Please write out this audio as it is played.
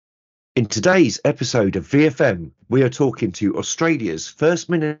In today's episode of VFM, we are talking to Australia's First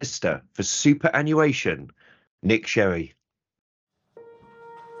Minister for Superannuation, Nick Sherry.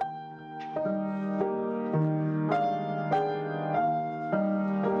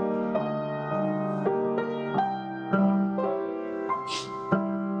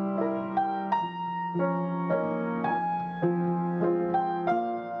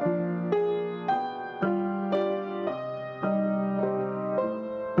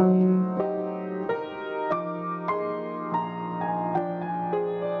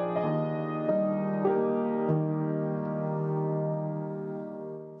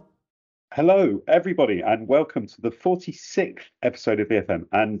 Hello, everybody, and welcome to the 46th episode of VFM.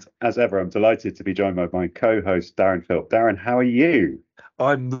 And as ever, I'm delighted to be joined by my co-host, Darren Philp. Darren, how are you?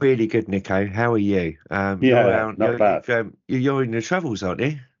 I'm really good, Nico. How are you? Not bad. You're in the travels, aren't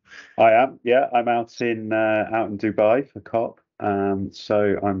you? I am. Yeah, I'm out in Dubai for COP.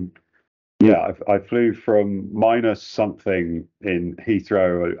 I flew from minus something in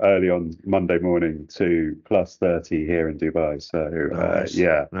Heathrow early on Monday morning to plus 30 here in Dubai. So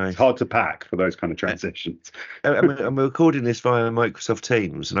Nice. It's hard to pack for those kind of transitions. I'm recording this via Microsoft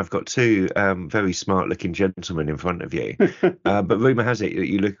Teams, and I've got two very smart-looking gentlemen in front of you. But rumour has it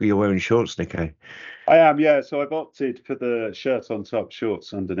that you're wearing shorts, Nico. I am, yeah. So I've opted for the shirt on top,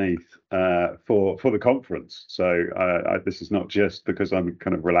 shorts underneath for the conference. So this is not just because I'm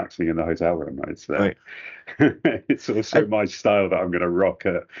kind of relaxing in the hotel room. It's Right. it's also my style that I'm going to rock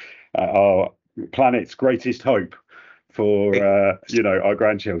at our planet's greatest hope for our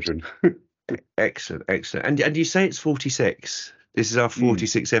grandchildren. Excellent. And you say it's 46. This is our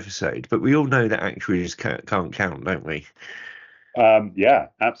 46th episode, but we all know that actuaries can't count, don't we? Yeah,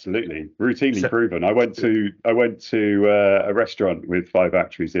 absolutely. Routinely proven. I went to a restaurant with 5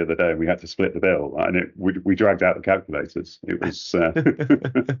 actuaries the other day, and we had to split the bill. And we dragged out the calculators. It was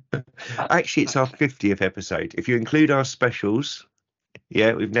actually, it's our 50th episode. If you include our specials,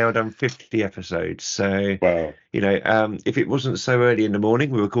 yeah, we've now done 50 episodes. So, wow. If it wasn't so early in the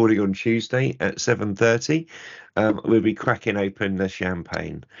morning, we're recording on Tuesday at 7:30. We'll be cracking open the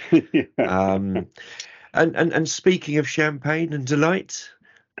champagne. Yeah. And speaking of champagne and delight,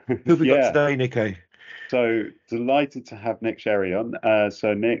 who have we got today, Nico? So delighted to have Nick Sherry on.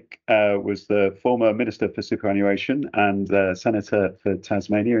 So Nick was the former Minister for Superannuation and Senator for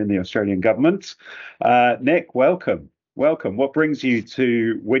Tasmania in the Australian government. Nick, welcome. What brings you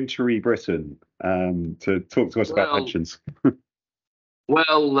to wintry Britain to talk to us about pensions?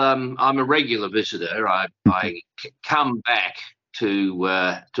 I'm a regular visitor. I come back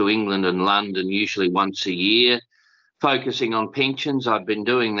to England and London usually once a year, focusing on pensions. I've been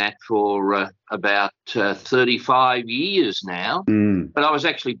doing that for about 35 years now. But I was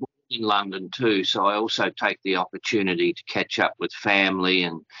actually born in London too, so I also take the opportunity to catch up with family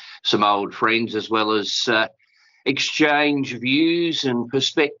and some old friends, as well as exchange views and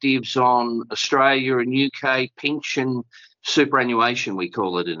perspectives on Australia and UK pension superannuation, we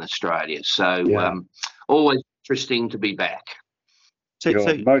call it in Australia. So always interesting to be back.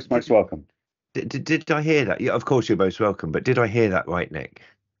 You're most welcome. Did I hear that? Yeah, of course you're most welcome. But did I hear that right, Nick?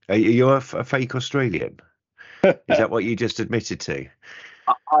 You're a fake Australian? Is that what you just admitted to?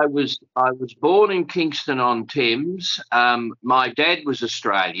 I was born in Kingston on Thames. My dad was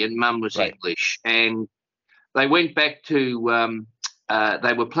Australian, Mum was English, and they went back to.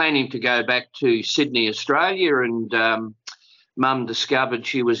 They were planning to go back to Sydney, Australia, and Mum discovered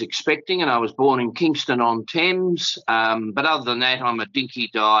she was expecting, and I was born in Kingston on Thames. But other than that, I'm a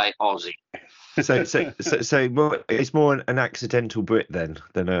dinky-die Aussie. So it's more an accidental Brit then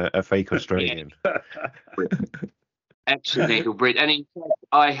than a fake Australian. Yeah. Accidental Brit. And in fact,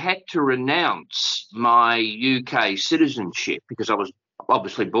 I had to renounce my UK citizenship because I was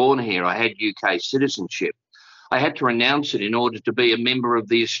obviously born here. I had UK citizenship. I had to renounce it in order to be a member of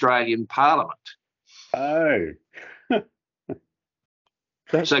the Australian Parliament. Oh.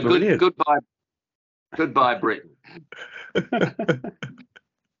 That's so brilliant. Goodbye, Britain.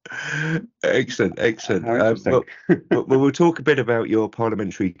 Excellent. We'll talk a bit about your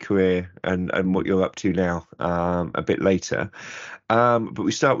parliamentary career and what you're up to now a bit later. But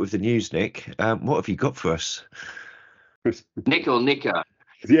we start with the news, Nick. What have you got for us? Nick or Nico?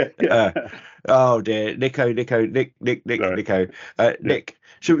 Yeah. Oh dear, Nico. Nick,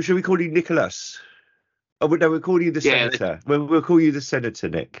 should we call you Nicholas? Oh, no, we'll call you the senator. We'll call you the senator,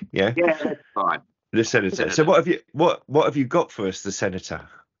 Nick. Yeah. Yeah, that's fine. The senator. So what have you got for us, the senator?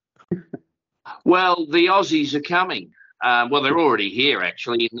 Well, the Aussies are coming. Well, they're already here,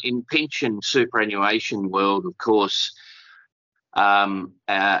 actually. In pension superannuation world, of course,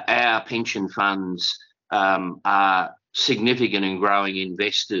 our pension funds are significant and growing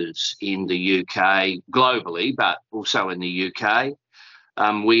investors in the UK, globally, but also in the UK.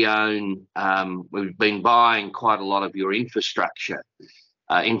 We've been buying quite a lot of your infrastructure.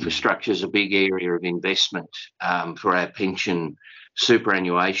 Infrastructure is a big area of investment for our pension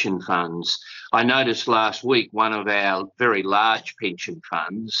superannuation funds. I noticed last week one of our very large pension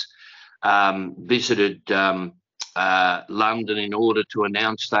funds visited London in order to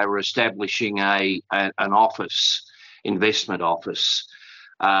announce they were establishing an office, investment office.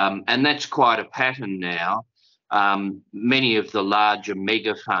 And that's quite a pattern now. Many of the larger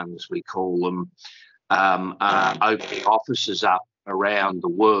mega funds, we call them, are opening offices up around the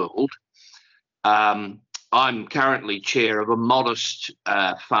world. I'm currently chair of a modest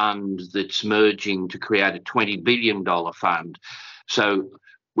fund that's merging to create a $20 billion fund. So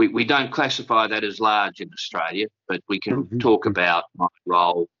we don't classify that as large in Australia, but we can talk about my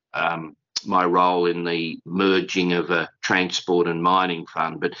role in the merging of a transport and mining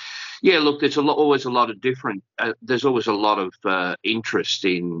fund. But yeah, look, there's always a lot of different. There's always a lot of interest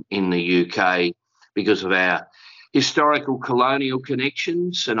in the UK because of our historical colonial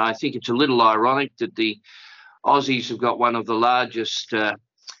connections, and I think it's a little ironic that the Aussies have got one of the largest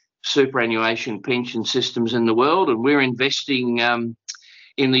superannuation pension systems in the world, and we're investing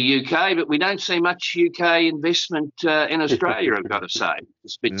in the UK, but we don't see much UK investment in Australia, I've got to say.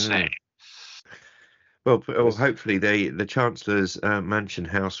 It's a bit sad. Well, hopefully the Chancellor's Mansion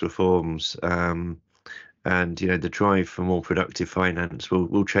House reforms and the drive for more productive finance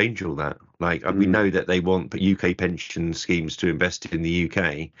will change all that. Like we know that they want UK pension schemes to invest in the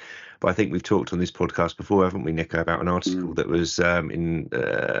UK, but I think we've talked on this podcast before, haven't we, Nico, about an article that was in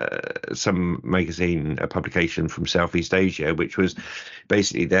some magazine, a publication from Southeast Asia, which was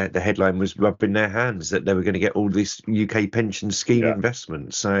basically the headline was rubbing their hands that they were going to get all this UK pension scheme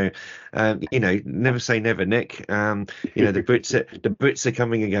investment. So never say never, Nick. The Brits are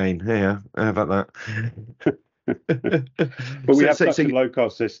coming again. Yeah, how about that? But we have such a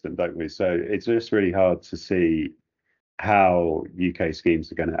low-cost system, don't we? So it's just really hard to see how UK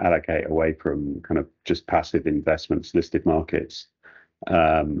schemes are going to allocate away from kind of just passive investments, listed markets,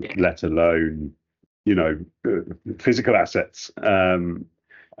 let alone, physical assets and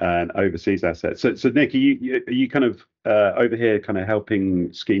overseas assets. So Nick, are you kind of over here kind of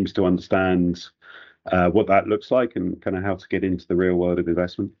helping schemes to understand what that looks like and kind of how to get into the real world of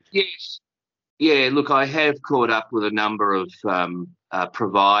investment? Yes. Yeah, look, I have caught up with a number of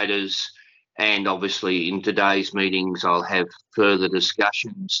providers, and obviously in today's meetings I'll have further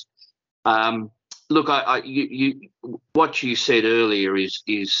discussions. Look, what you said earlier is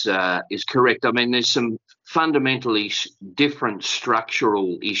correct. I mean, there's some fundamentally different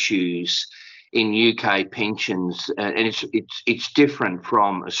structural issues in UK pensions, and it's different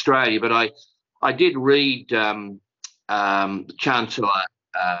from Australia. But I did read Chancellor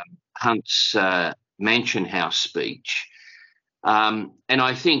Hunt's Mansion House speech, and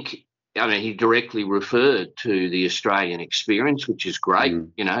I think, he directly referred to the Australian experience, which is great.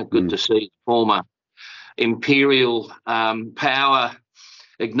 Good to see the former imperial power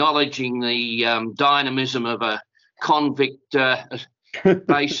acknowledging the dynamism of a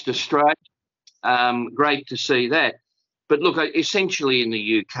convict-based Australia. Great to see that. But look, essentially in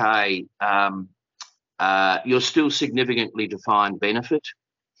the UK, you're still significantly defined benefit.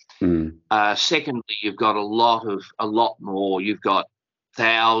 Secondly, you've got a lot more. You've got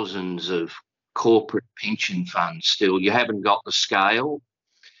thousands of corporate pension funds still. You haven't got the scale.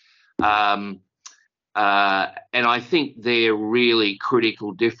 And I think they're really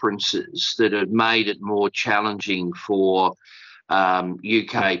critical differences that have made it more challenging for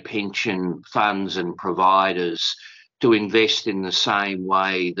UK pension funds and providers to invest in the same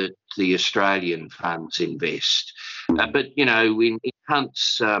way that the Australian funds invest. But, in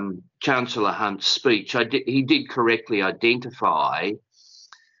Hunt's, Chancellor Hunt's speech, he did correctly identify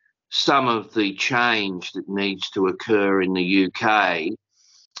some of the change that needs to occur in the UK.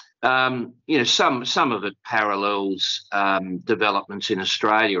 Some of it parallels developments in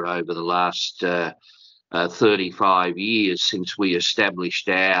Australia over the last 35 years since we established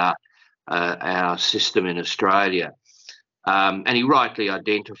our system in Australia. And he rightly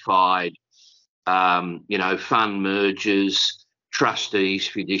identified, fund mergers, trustees,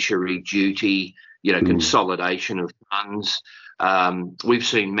 fiduciary duty, consolidation of funds. We've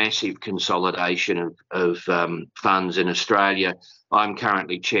seen massive consolidation of funds in Australia. I'm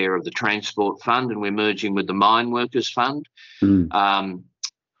currently chair of the Transport Fund, and we're merging with the Mine Workers Fund,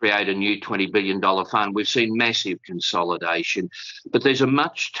 create a new $20 billion fund. We've seen massive consolidation, but there's a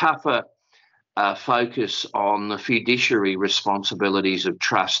much tougher focus on the fiduciary responsibilities of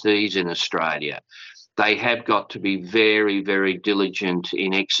trustees in Australia. they have got to be very, very diligent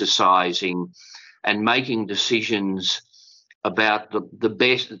in exercising and making decisions about the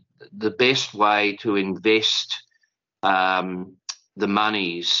best way to invest the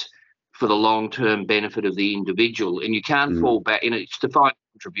monies for the long-term benefit of the individual. And you can't fall back, it's defined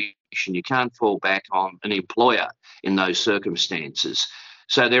contribution, you can't fall back on an employer in those circumstances.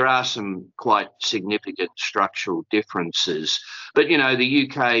 So there are some quite significant structural differences. But, you know, the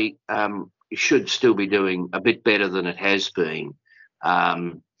UK should still be doing a bit better than it has been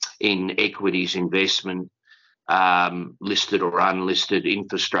in equities investment, listed or unlisted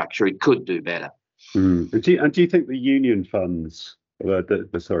infrastructure. It could do better. Do you think the union funds,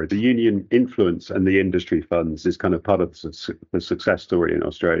 the union influence and the industry funds is kind of part of the success story in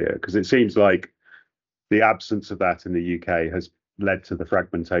Australia? Because it seems like the absence of that in the UK has led to the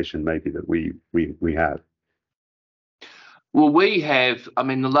fragmentation maybe that we have. Well, we have, I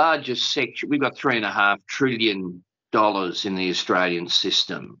mean, the largest section, we've got $3.5 trillion in the Australian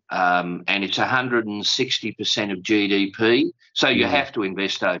system, and it's 160% of GDP. So you have to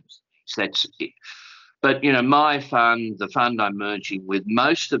invest overseas. That's it. But, you know, my fund, the fund I'm merging with,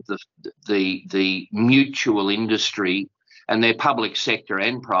 most of the mutual industry, and they're public sector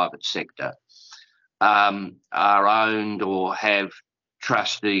and private sector, are owned or have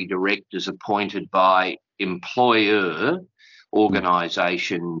trustee directors appointed by employer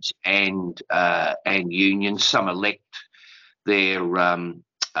organisations and unions. Some elect their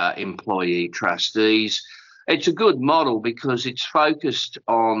employee trustees. It's a good model because it's focused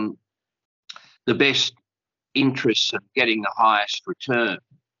on the best interests of getting the highest return.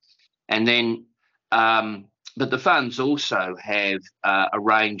 And then, but the funds also have a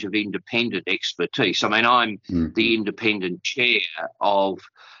range of independent expertise. I mean, I'm the independent chair of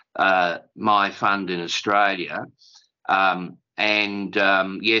my fund in Australia.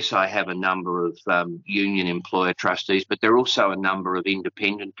 Yes, I have a number of union employer trustees, but there are also a number of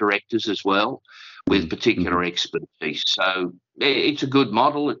independent directors as well with particular expertise. So it's a good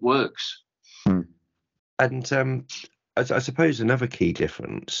model. It works. And I suppose another key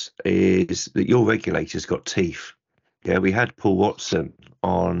difference is that your regulator's got teeth. Yeah, we had Paul Watson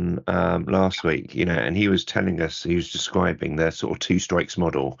on last week, you know, and he was telling us, he was describing their sort of two strikes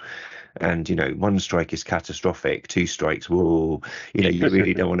model. And, you know, one strike is catastrophic, two strikes, whoa, you know, you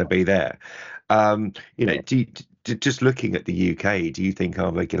really don't want to be there. You know, just looking at the UK, do you think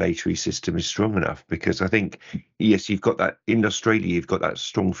our regulatory system is strong enough? Because I think, yes, you've got that in Australia, you've got that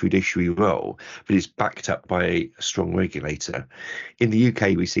strong fiduciary role, but it's backed up by a strong regulator. In the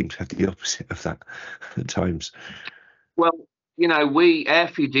UK, we seem to have the opposite of that at times. Well, you know, our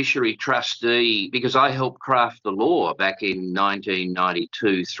fiduciary trustee, because I helped craft the law back in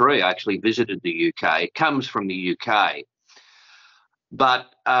 1992-3, I actually visited the UK. It comes from the UK. But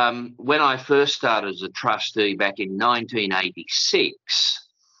when I first started as a trustee back in 1986,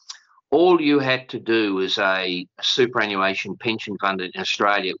 all you had to do as a superannuation pension fund in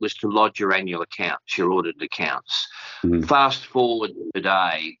Australia was to lodge your annual accounts, your audited accounts. Fast forward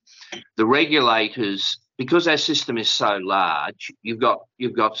today, the regulators, because our system is so large, you've got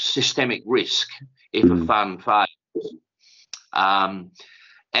systemic risk if a fund fails. And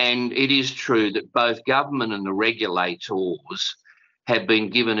it is true that both government and the regulators have been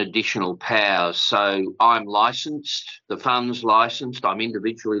given additional powers. So I'm licensed, the fund's licensed, I'm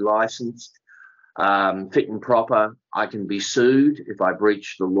individually licensed, fit and proper. I can be sued if I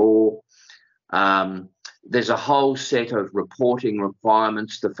breach the law. There's a whole set of reporting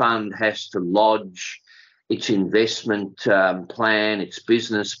requirements. The fund has to lodge its investment plan, its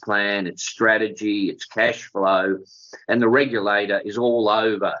business plan, its strategy, its cash flow, and the regulator is all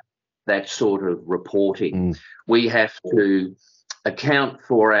over that sort of reporting. We have to account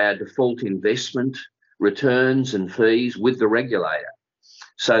for our default investment returns and fees with the regulator.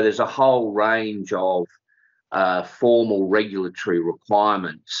 So there's a whole range of formal regulatory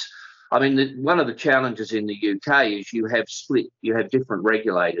requirements. I mean, one of the challenges in the UK is you have different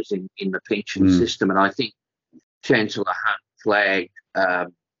regulators in the pension system, and I think Chancellor Hunt flagged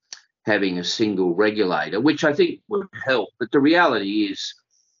having a single regulator, which I think would help. But the reality is,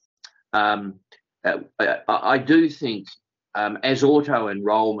 I do think as auto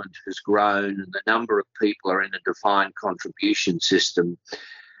enrolment has grown and the number of people are in a defined contribution system,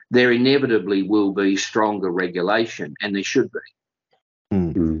 there inevitably will be stronger regulation, and there should be.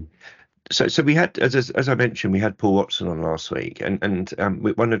 So we had, as I mentioned, we had Paul Watson on last week, and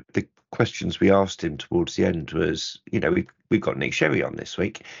one of the questions we asked him towards the end was, you know, we've got Nick Sherry on this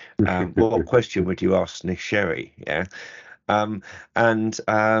week. What question would you ask Nick Sherry? Yeah. And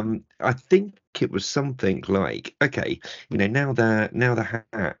I think it was something like, okay, now the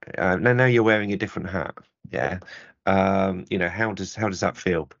hat, now you're wearing a different hat, yeah. How does that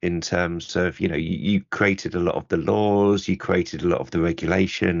feel in terms of, you created a lot of the laws, you created a lot of the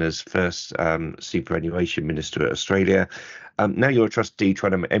regulation as first Superannuation Minister at Australia. Now you're a trustee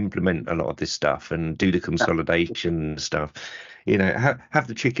trying to implement a lot of this stuff and do the consolidation stuff. Have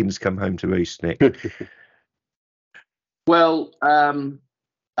the chickens come home to roost, Nick? Well,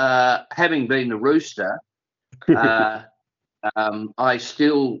 having been the rooster, I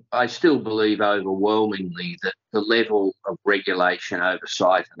still believe overwhelmingly that the level of regulation,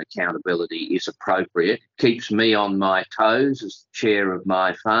 oversight, and accountability is appropriate. It keeps me on my toes as chair of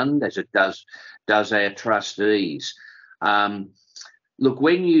my fund, as it does our trustees. Look,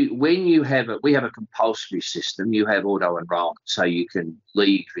 we have a compulsory system. You have auto enrolment, so you can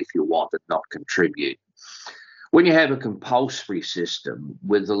leave if you want and not contribute. When you have a compulsory system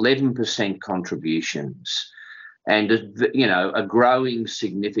with 11% contributions and a growing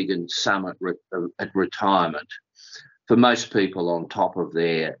significant sum at retirement for most people on top of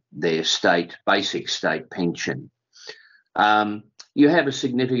their basic state pension, you have a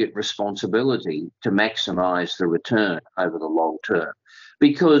significant responsibility to maximise the return over the long term,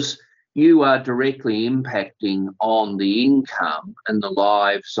 because you are directly impacting on the income and the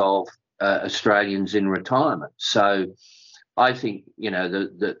lives of Australians in retirement. So I think,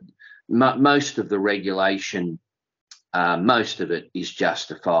 most of the regulation, most of it is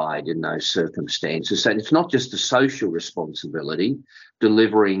justified in those circumstances. So it's not just a social responsibility,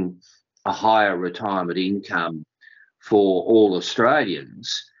 delivering a higher retirement income for all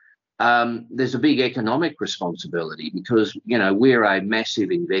Australians. There's a big economic responsibility, because, we're a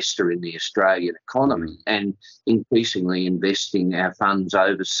massive investor in the Australian economy and increasingly investing our funds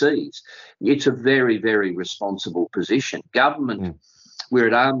overseas. It's a very, very responsible position. Government, we're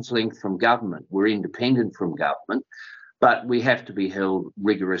at arm's length from government. We're independent from government, but we have to be held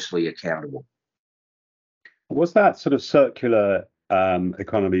rigorously accountable. Was that sort of circular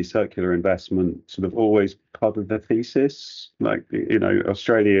economy, circular investment sort of always part of the thesis? Like,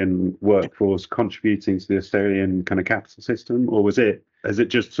 Australian workforce contributing to the Australian kind of capital system, or is it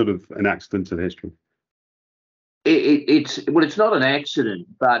just sort of an accident of history? It's not an accident,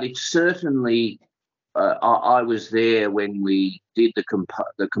 but it's certainly. I was there when we did the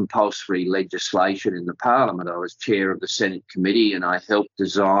compulsory legislation in the Parliament. I was chair of the Senate committee, and I helped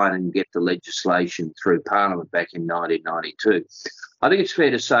design and get the legislation through Parliament back in 1992. I think it's fair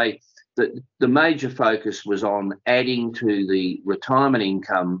to say that the major focus was on adding to the retirement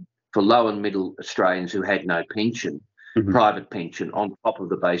income for low and middle Australians who had no pension, private pension, on top of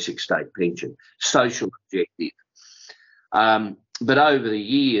the basic state pension. Social objective. But over the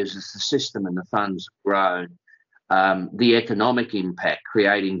years, as the system and the funds have grown, the economic impact,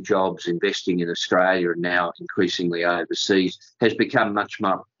 creating jobs, investing in Australia and now increasingly overseas, has become much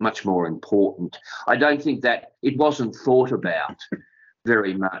more important. I don't think that it wasn't thought about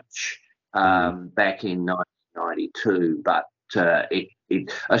very much back in 1992, but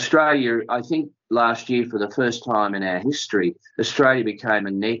Australia, I think last year, for the first time in our history, Australia became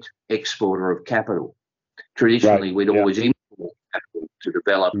a net exporter of capital. Traditionally, we'd always import capital to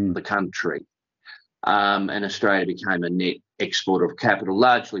develop the country, and Australia became a net exporter of capital,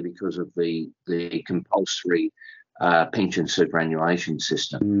 largely because of the compulsory pension superannuation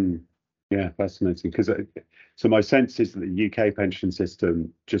system. Yeah, fascinating. So my sense is that the UK pension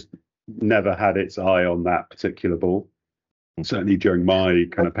system just never had its eye on that particular ball, certainly during my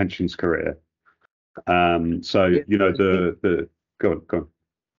kind of pensions career. The go on.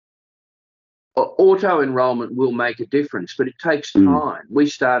 Auto enrolment will make a difference, but it takes time. We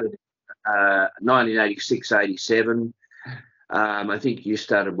started 1986-87. I think you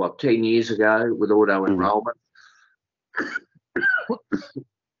started 10 years ago with auto enrolment.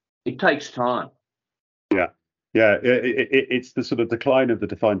 It takes time. Yeah. It's the sort of decline of the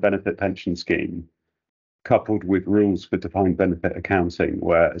defined benefit pension scheme, coupled with rules for defined benefit accounting,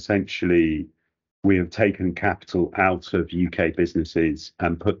 where essentially we have taken capital out of UK businesses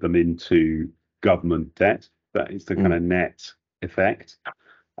and put them into government debt. That is the kind of net effect.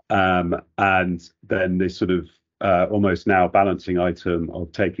 And then this sort of almost now balancing item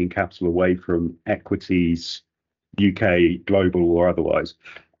of taking capital away from equities, UK, global or otherwise,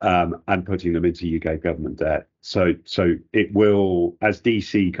 and putting them into UK government debt. So it will, as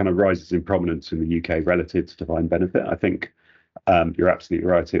DC kind of rises in prominence in the UK relative to defined benefit, I think you're absolutely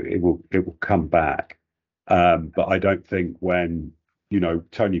right. It will come back. But I don't think when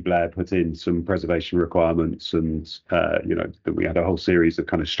Tony Blair put in some preservation requirements, and that we had a whole series of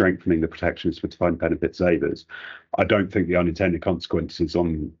kind of strengthening the protections for defined benefit savers. I don't think the unintended consequences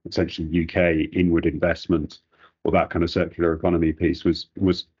on essentially UK inward investment or that kind of circular economy piece was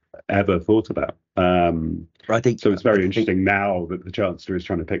ever thought about. I think so. It's very interesting now that the Chancellor is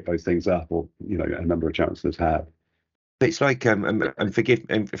trying to pick those things up, or a number of Chancellors have. It's like, and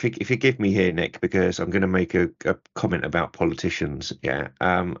forgive me here, Nick, because I'm going to make a comment about politicians, yeah.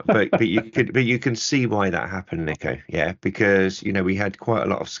 But you can see why that happened, Nico, yeah, because we had quite a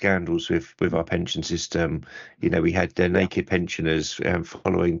lot of scandals with our pension system. We had naked pensioners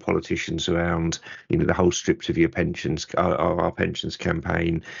following politicians around, the whole stripped of your pensions, our pensions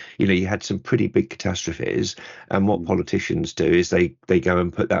campaign. You had some pretty big catastrophes, and what politicians do is they go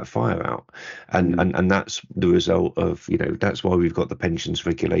and put that fire out, and that's the result of. That's why we've got the pensions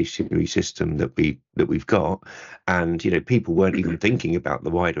regulatory system that we've got, and people weren't even thinking about the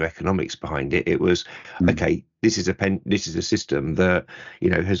wider economics behind it. It was okay. This is a system that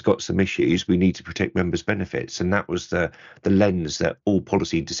has got some issues. We need to protect members' benefits, and that was the lens that all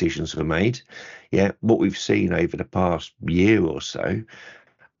policy decisions were made. Yeah, what we've seen over the past year or so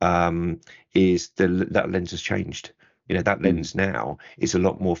is that lens has changed. That lens now is a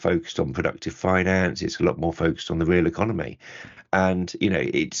lot more focused on productive finance. It's a lot more focused on the real economy, and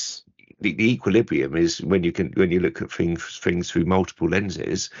it's the equilibrium is when you look at things through multiple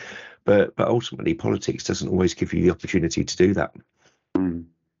lenses, but ultimately politics doesn't always give you the opportunity to do that.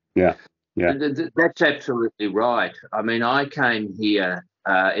 Yeah. That's absolutely right. I mean, I came here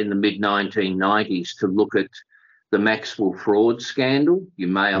in the mid 1990s to look at the Maxwell fraud scandal. You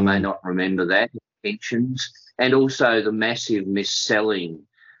may or may not remember that, pensions. And also the massive mis-selling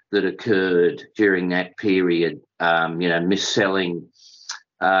that occurred during that period, mis-selling,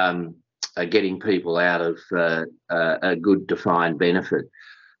 getting people out of a good defined benefit.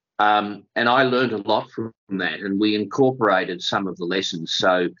 And I learned a lot from that, and we incorporated some of the lessons.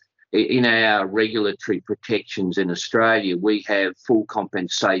 So in our regulatory protections in Australia, we have full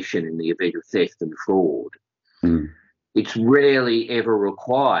compensation in the event of theft and fraud. It's rarely ever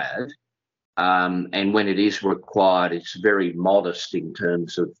required. And when it is required, it's very modest in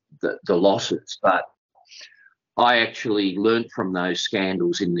terms of the losses. But I actually learnt from those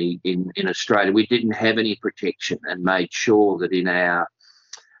scandals in Australia. We didn't have any protection, and made sure that in our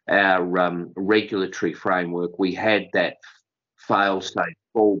regulatory framework we had that fail-safe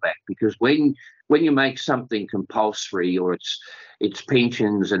fallback. Because when you make something compulsory, or it's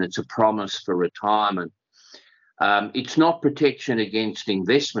pensions and it's a promise for retirement, it's not protection against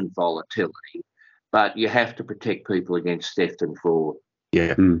investment volatility, but you have to protect people against theft and fraud.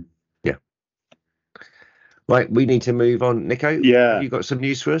 Yeah. Yeah. Right, we need to move on. Nico, have you got some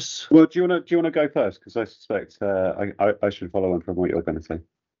news for us? Well, do you want to go first? Because I suspect I should follow on from what you're going to say.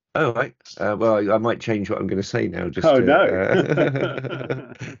 Oh, right. Well, I might change what I'm going to say now.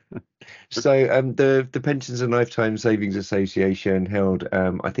 No. So the Pensions and Lifetime Savings Association held,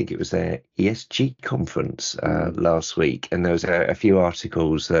 I think it was their ESG conference last week, and there was a few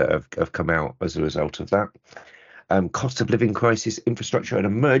articles that have come out as a result of that. Cost of living crisis, infrastructure and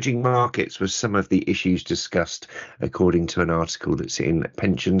emerging markets was some of the issues discussed, according to an article that's in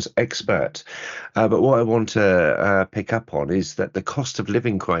Pensions Expert. But what I want to pick up on is that the cost of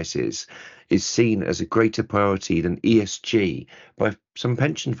living crisis is seen as a greater priority than ESG by some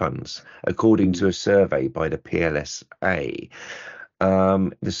pension funds, according to a survey by the PLSA.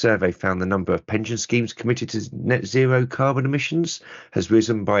 The survey found the number of pension schemes committed to net zero carbon emissions has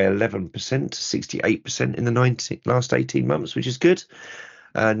risen by 11% to 68% in the last 18 months, which is good.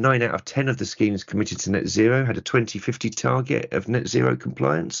 9 out of 10 of the schemes committed to net zero had a 2050 target of net zero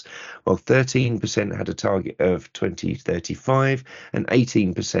compliance, while 13% had a target of 2035 and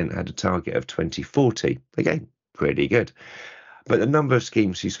 18% had a target of 2040. Again, pretty good. But the number of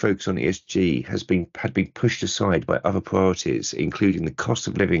schemes whose focus on ESG had been pushed aside by other priorities, including the cost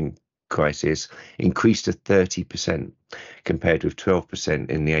of living crisis, increased to 30% compared with 12%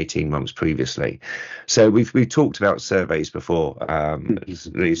 in the 18 months previously. So we've talked about surveys before,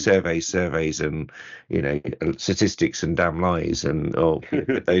 surveys, and statistics and damn lies, and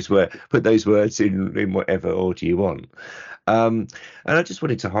put those words in whatever order you want. And I just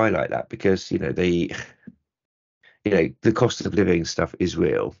wanted to highlight that because the cost of living stuff is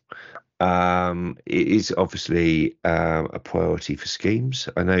real. It is obviously a priority for schemes.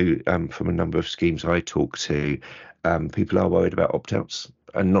 I know from a number of schemes I talk to, people are worried about opt-outs,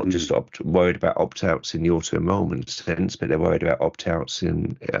 and not just worried about opt-outs in the auto-enrolment sense, but they're worried about opt-outs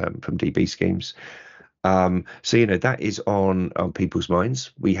from DB schemes. So that is on people's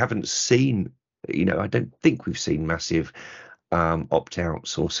minds. We haven't seen, I don't think we've seen massive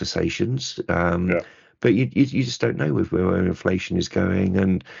opt-outs or cessations. But you just don't know with where inflation is going,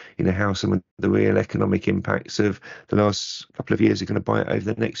 and how some of the real economic impacts of the last couple of years are going to bite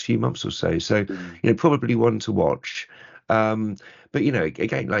over the next few months or so. So probably one to watch. But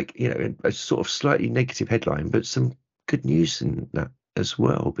again, like a sort of slightly negative headline, but some good news in that as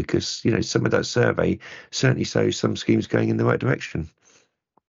well, because some of that survey certainly shows some schemes going in the right direction.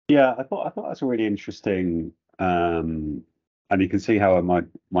 Yeah, I thought that's a really interesting, and you can see how I might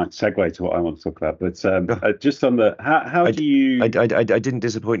segue to what I want to talk about. But just on the how do you? I didn't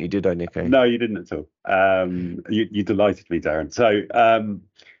disappoint you, did I, Nico? No, you didn't at all. You delighted me, Darren. So,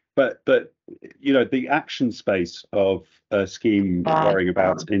 but the action space of a scheme worrying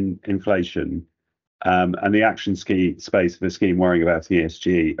about inflation, and the action space of a scheme worrying about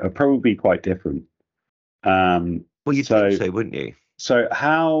ESG are probably quite different. Well, you'd think so, wouldn't you? So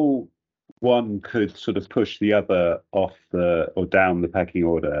how one could sort of push the other off or down the pecking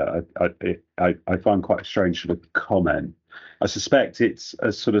order, I find quite a strange sort of comment. I suspect it's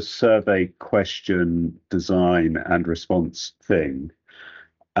a sort of survey question design and response thing.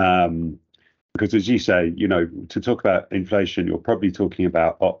 Because as you say, to talk about inflation, you're probably talking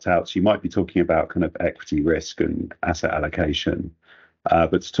about opt-outs. You might be talking about kind of equity risk and asset allocation.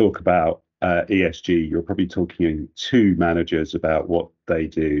 But to talk about ESG, you're probably talking to managers about what they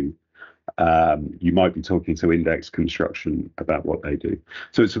do. You might be talking to index construction about what they do.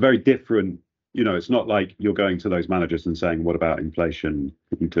 So it's a very different, it's not like you're going to those managers and saying, what about inflation?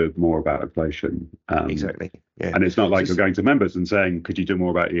 Could you do more about inflation? Exactly. Yeah. And it's not like you're going to members and saying, could you do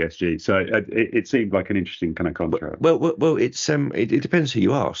more about ESG? So it seemed like an interesting kind of contrast. Well, it's it depends who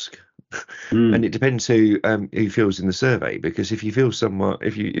you ask. And it depends who feels in the survey, because if you feel someone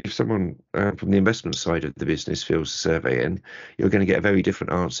from the investment side of the business feels the survey in, you're going to get a very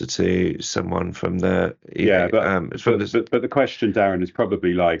different answer to someone from the but the question, Darren, is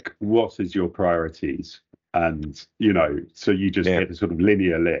probably like, what is your priorities? And so you just get a sort of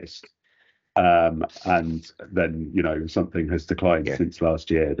linear list. And then something has declined since last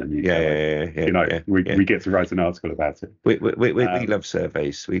year, then we get to write an article about it. We love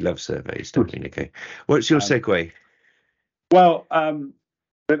surveys. We love surveys, don't we, Nico? What's your segue? Well, I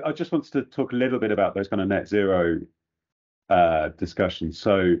just wanted to talk a little bit about those kind of net zero discussions.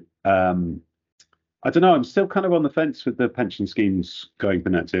 So I don't know, I'm still kind of on the fence with the pension schemes going for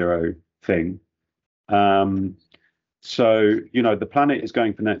net zero thing. So, the planet is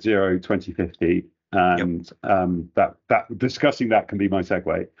going for net zero 2050, and that discussing that can be my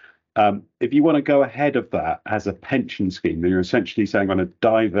segue. If you want to go ahead of that as a pension scheme, then you're essentially saying I'm going to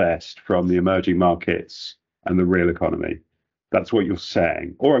divest from the emerging markets and the real economy. That's what you're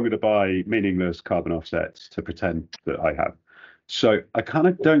saying. Or I'm going to buy meaningless carbon offsets to pretend that I have. So I kind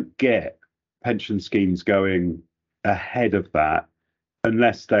of don't get pension schemes going ahead of that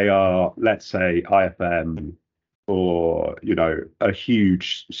unless they are, let's say, IFM, or a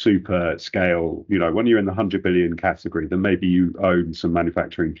huge super scale. When you're in the 100 billion category, then maybe you own some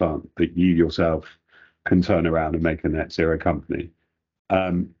manufacturing plant that you yourself can turn around and make a net zero company.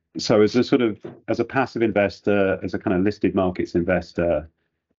 So as a passive investor, as a kind of listed markets investor,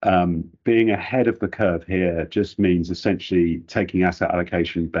 being ahead of the curve here just means essentially taking asset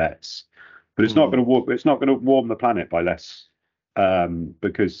allocation bets. But it's not going to warm the planet by less,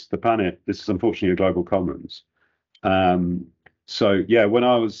 because the planet, this is unfortunately a global commons. So yeah, when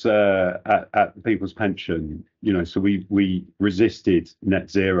I was at the People's Pension, so we resisted net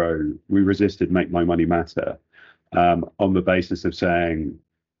zero, we resisted Make My Money Matter, on the basis of saying,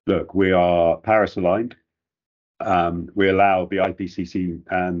 look, we are Paris aligned. We allow the IPCC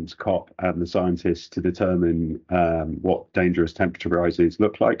and COP and the scientists to determine what dangerous temperature rises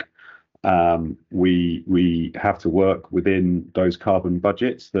look like. We have to work within those carbon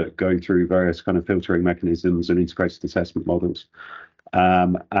budgets that go through various kind of filtering mechanisms and integrated assessment models.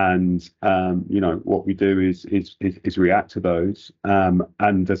 What we do is react to those.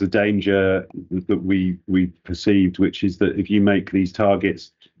 And there's a danger that we perceived, which is that if you make these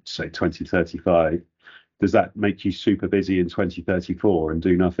targets, say 2035, does that make you super busy in 2034 and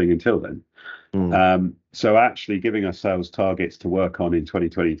do nothing until then? So actually giving ourselves targets to work on in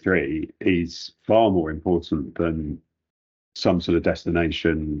 2023 is far more important than some sort of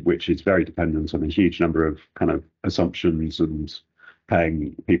destination, which is very dependent on a huge number of kind of assumptions and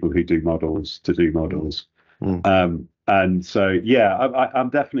paying people who do models to do models. And so, yeah, I'm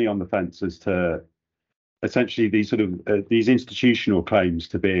definitely on the fence as to essentially these sort of these institutional claims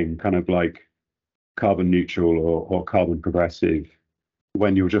to being kind of like carbon neutral or carbon progressive,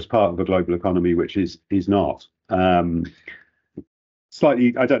 when you're just part of a global economy, which is not.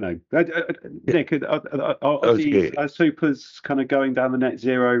 slightly, I don't know. Nick, are Aussies supers kind of going down the net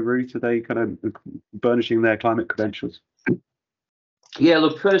zero route? Are they kind of burnishing their climate credentials? Yeah,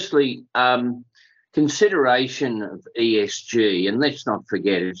 look, firstly, consideration of ESG, and let's not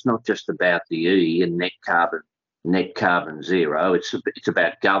forget, it's not just about the E and net carbon zero. It's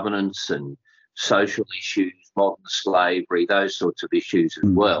about governance and social issues, modern slavery, those sorts of issues as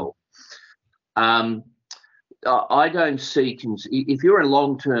well. I don't see, if you're a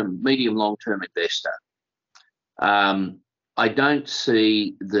medium long-term investor, I don't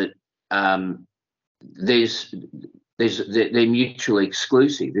see that they're mutually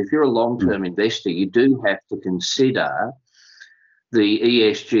exclusive. If you're a long-term investor, you do have to consider the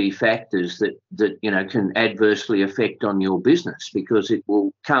ESG factors that can adversely affect on your business, because it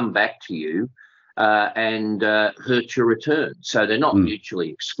will come back to you and hurt your return. So they're not mutually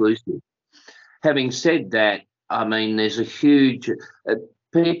exclusive. Having said that, I mean, there's a huge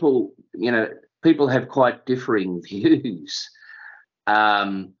people have quite differing views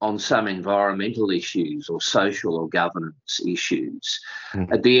on some environmental issues or social or governance issues.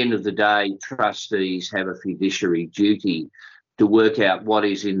 At the end of the day, trustees have a fiduciary duty to work out what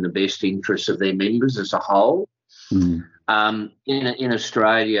is in the best interests of their members as a whole. In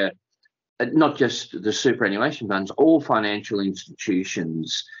Australia, not just the superannuation funds, all financial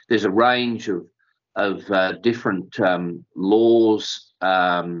institutions, there's a range of different laws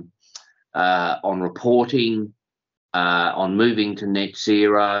on reporting, on moving to net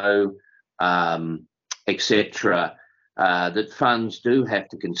zero, etc., that funds do have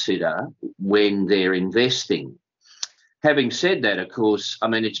to consider when they're investing. Having said that, of course, I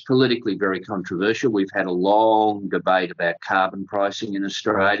mean, it's politically very controversial. We've had a long debate about carbon pricing in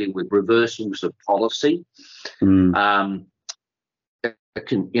Australia with reversals of policy.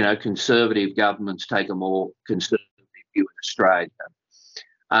 Conservative governments take a more conservative view in Australia,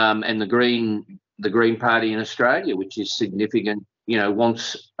 and the Green Party in Australia, which is significant,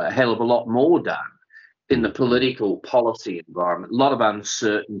 wants a hell of a lot more done in the political policy environment. A lot of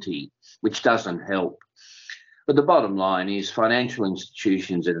uncertainty, which doesn't help. But the bottom line is financial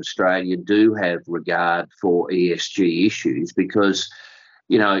institutions in Australia do have regard for ESG issues because,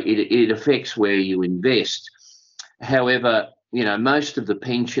 it affects where you invest. However, most of the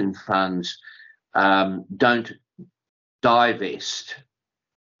pension funds don't divest.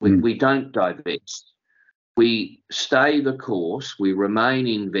 We don't divest. We stay the course. We remain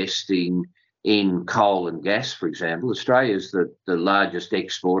investing in coal and gas, for example. Australia is the largest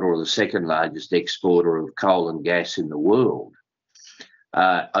exporter or the second largest exporter of coal and gas in the world.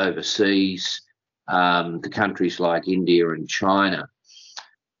 Overseas, to countries like India and China.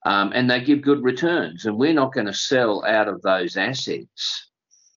 And they give good returns. And we're not going to sell out of those assets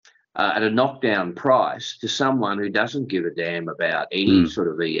at a knockdown price to someone who doesn't give a damn about any sort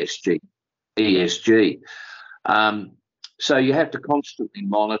of ESG. So you have to constantly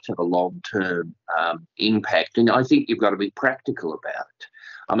monitor the long-term impact. And I think you've got to be practical about it.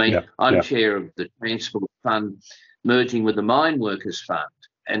 I mean, I'm chair of the Transport Fund merging with the Mine Workers Fund.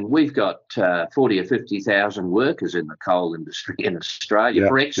 And we've got 40 or 50,000 workers in the coal industry in Australia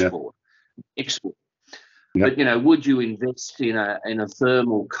for export. But, would you invest in a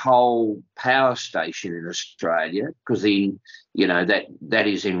thermal coal power station in Australia because that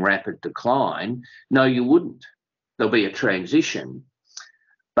is in rapid decline? No, you wouldn't. There'll be a transition.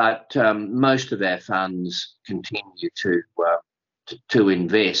 But most of our funds continue to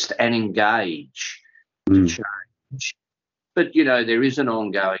invest and engage to change. But, there is an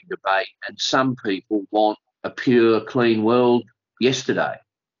ongoing debate, and some people want a pure, clean world yesterday.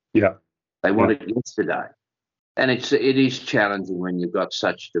 Yeah. They want it yesterday. And it is challenging when you've got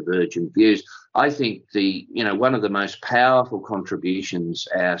such divergent views. I think one of the most powerful contributions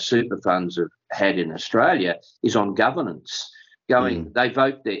our super funds have had in Australia is on governance. They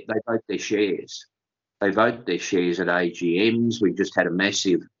vote their shares. They vote their shares at AGMs. We just had a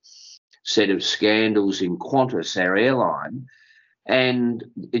massive set of scandals in Qantas, our airline, and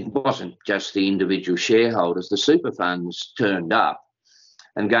it wasn't just the individual shareholders. The super funds turned up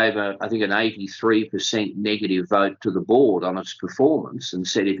and gave I think an 83% negative vote to the board on its performance, and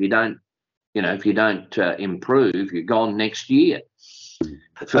said if you don't improve, you're gone next year.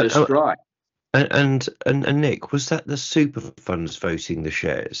 First strike. And Nick, was that the super funds voting the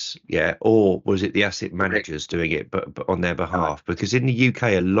shares, or was it the asset managers doing it, but on their behalf? Because in the UK,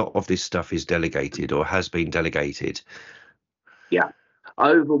 a lot of this stuff is delegated or has been delegated. Yeah,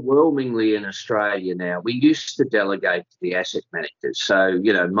 overwhelmingly in Australia now. We used to delegate to the asset managers. So,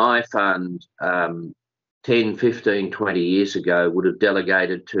 my fund 10, 15, 20 years ago would have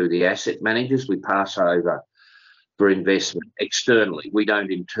delegated to the asset managers. We pass over for investment externally. We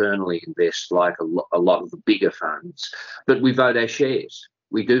don't internally invest like a lot of the bigger funds, but we vote our shares.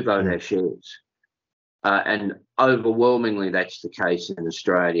 We do vote our shares. And overwhelmingly, that's the case in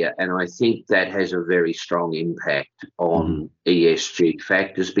Australia. And I think that has a very strong impact on ESG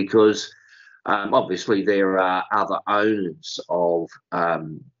factors because obviously there are other owners of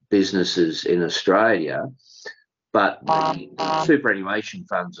businesses in Australia, but the superannuation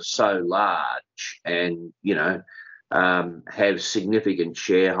funds are so large and, have significant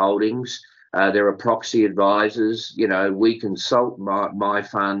shareholdings. There are proxy advisors. We consult my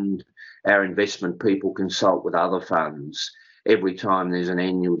fund. Our investment people consult with other funds every time there's an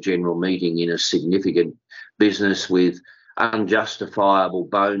annual general meeting in a significant business with unjustifiable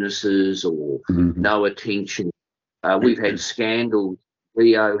bonuses or no attention. We've had scandals.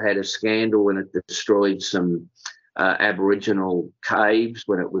 Rio had a scandal when it destroyed some Aboriginal caves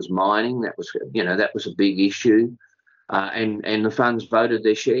when it was mining. That was a big issue, and the funds voted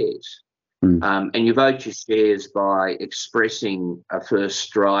their shares. And you vote your shares by expressing a first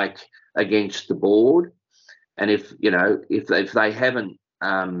strike against the board, and if they haven't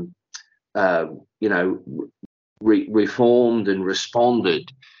reformed and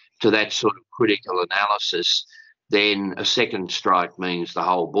responded to that sort of critical analysis, then a second strike means the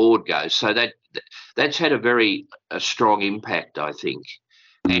whole board goes. So that's had a strong impact, I think,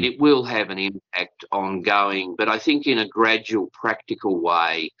 and it will have an impact ongoing, but I think in a gradual, practical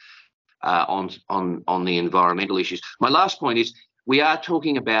way on the environmental issues. My last point is we are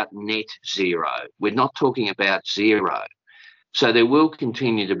talking about net zero. We're not talking about zero. So there will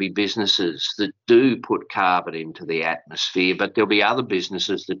continue to be businesses that do put carbon into the atmosphere, but there'll be other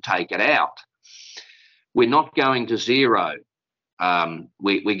businesses that take it out. We're not going to zero.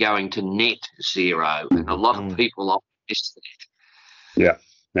 We're going to net zero, and a lot of people often miss that.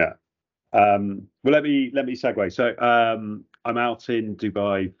 Yeah. Well, let me segue. So I'm out in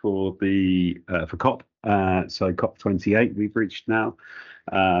Dubai for COP. So COP28 we've reached now.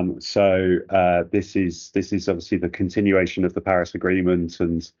 This is obviously the continuation of the Paris Agreement,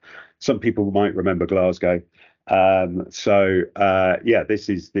 and some people might remember Glasgow. This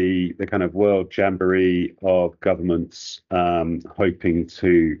is the kind of world jamboree of governments hoping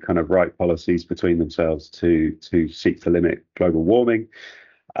to kind of write policies between themselves to seek to limit global warming.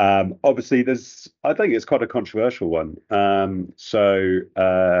 Obviously, I think it's quite a controversial one. The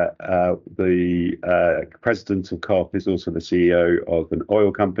president of COP is also the CEO of an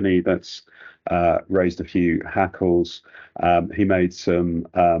oil company that's raised a few hackles. He made some,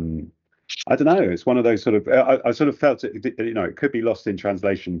 I don't know, it's one of those sort of, I sort of felt it could be lost in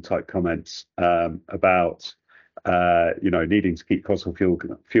translation type comments about, needing to keep fossil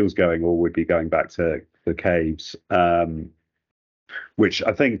fuels going, or would be going back to the caves. Which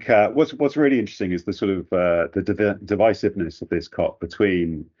I think what's really interesting is the sort of the divisiveness of this COP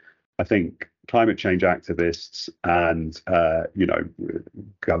between, I think, climate change activists and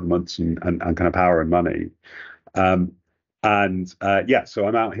governments and kind of power and money. So I'm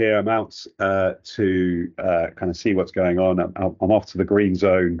out here. I'm out to kind of see what's going on. I'm off to the green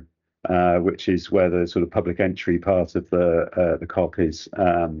zone, which is where the sort of public entry part of the COP is.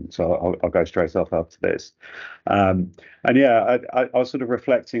 So I'll go straight off after this. I was sort of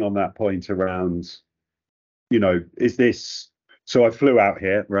reflecting on that point around, is this? So I flew out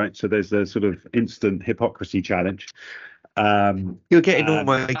here, right? So there's a sort of instant hypocrisy challenge. You're getting all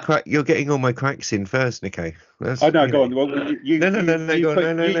my cracks in first, Nico. Go on. Well, you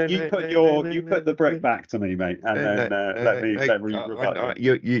put the brick back to me, mate, and then let me rebut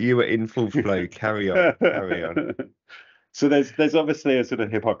you. You were in full flow. Carry on. So there's obviously a sort of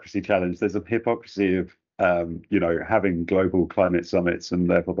hypocrisy challenge. There's a hypocrisy of having global climate summits, and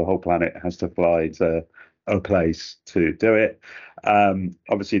therefore the whole planet has to fly to a place to do it.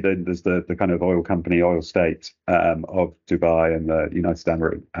 Obviously, then there's the kind of oil state of Dubai and the United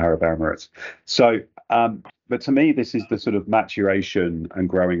Arab Emirates. So, but to me, this is the sort of maturation and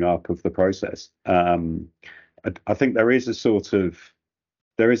growing up of the process. I think there is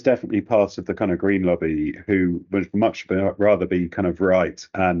definitely parts of the kind of green lobby who would much rather be kind of right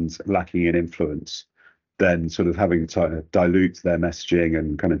and lacking in influence than sort of having to dilute their messaging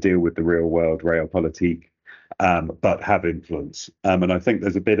and kind of deal with the real world realpolitik, but have influence. And I think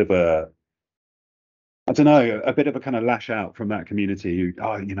there's a bit of a kind of lash out from that community who,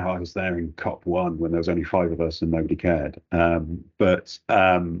 I was there in COP1 when there was only 5 of us and nobody cared. But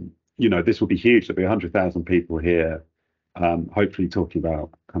this will be huge. There'll be 100,000 people here, hopefully talking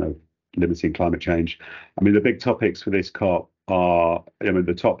about kind of limiting climate change. I mean, the big topics for this COP are,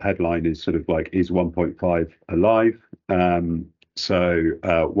 the top headline is sort of like, is 1.5 alive?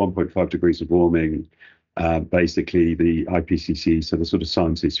 1.5 degrees of warming basically the IPCC, so the sort of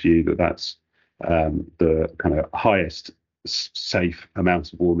scientists' view that that's the kind of highest safe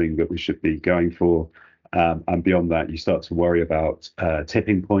amount of warming that we should be going for. And beyond that, you start to worry about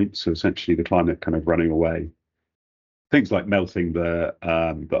tipping points, so essentially the climate kind of running away. Things like melting the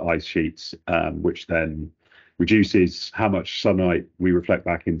ice sheets, which then reduces how much sunlight we reflect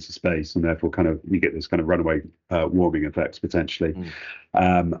back into space, and therefore kind of you get this kind of runaway warming effects potentially.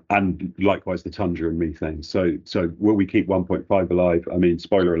 And likewise the tundra and methane. So will we keep 1.5 alive? I mean,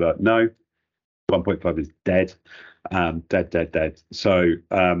 spoiler alert, no. 1.5 is dead. Dead. So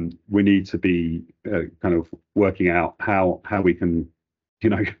we need to be kind of working out how we can,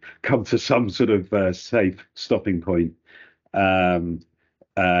 come to some sort of safe stopping point. The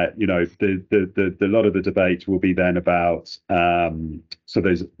lot of the debate will be then about so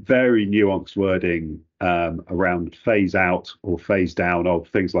there's very nuanced wording around phase out or phase down of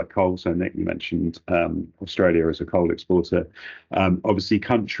things like coal. So Nick, you mentioned Australia as a coal exporter. Obviously,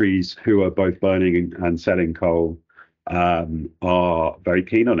 countries who are both burning and selling coal are very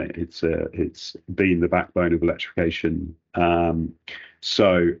keen on it. It's been the backbone of electrification.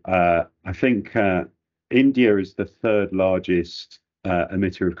 So I think India is the third largest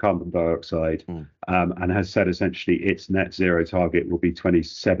emitter of carbon dioxide, and has said essentially its net zero target will be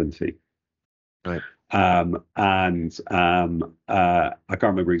 2070. Right. I can't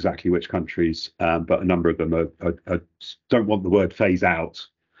remember exactly which countries, but a number of them don't want the word phase out.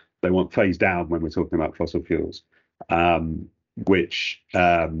 They want phase down when we're talking about fossil fuels, which,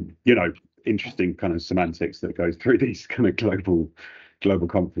 interesting kind of semantics that goes through these kind of global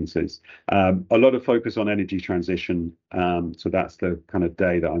conferences. A lot of focus on energy transition. So that's the kind of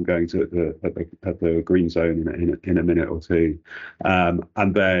day that I'm going to at the Green Zone in a minute or two.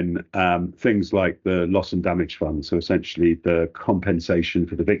 And then things like the loss and damage fund. So essentially the compensation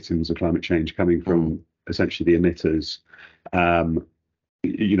for the victims of climate change coming from essentially the emitters.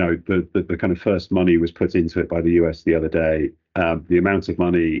 The kind of first money was put into it by the US the other day. The amount of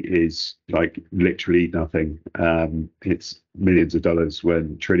money is like literally nothing. It's millions of dollars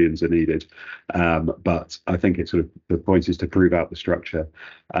when trillions are needed. But I think it's sort of the point is to prove out the structure.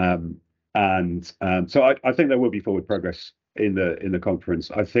 So I think there will be forward progress in the conference.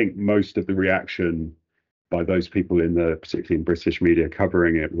 I think most of the reaction by those people particularly in British media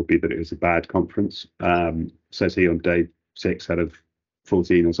covering it will be that it was a bad conference. Says he on day 6 out of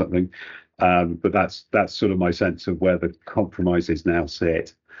 14 or something. But that's sort of my sense of where the compromises now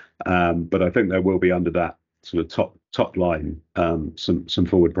sit. But I think there will be under that sort of top line some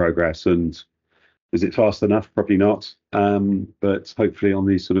forward progress. And is it fast enough? Probably not. But hopefully on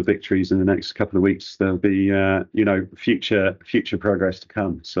these sort of victories in the next couple of weeks, there'll be future progress to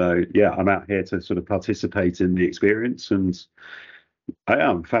come. So yeah, I'm out here to sort of participate in the experience, and I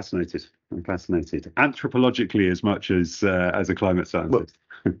am fascinated. I'm fascinated anthropologically as much as a climate scientist.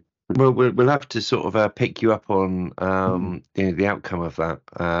 Well, we'll have to sort of pick you up on the outcome of that.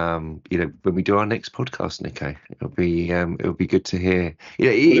 When we do our next podcast, Nico, it'll be good to hear.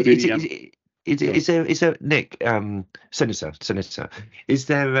 Is there Nick, Senator? Is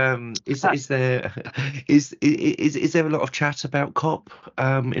there a lot of chat about COP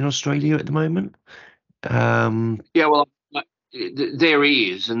in Australia at the moment? Yeah, well, there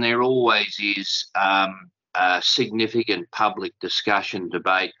is, and there always is significant public discussion,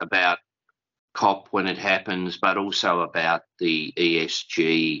 debate about COP when it happens, but also about the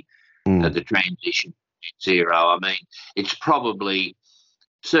ESG, the transition to zero. I mean, it's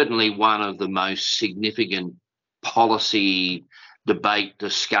certainly one of the most significant policy debate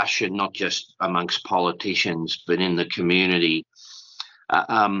discussion, not just amongst politicians, but in the community.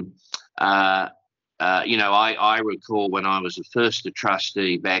 I recall when I was first a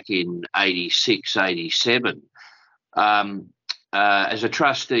trustee back in 86, 87, as a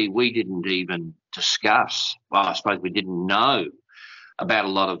trustee, we didn't even discuss, well, I suppose we didn't know about a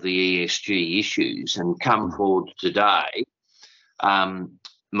lot of the ESG issues, and come forward today, the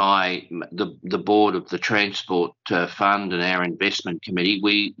board of the Transport Fund and our investment committee,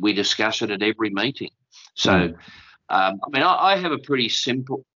 we discuss it at every meeting. So, I have a pretty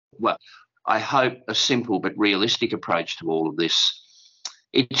simple, I hope a simple but realistic approach to all of this.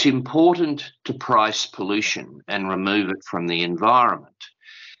 It's important to price pollution and remove it from the environment.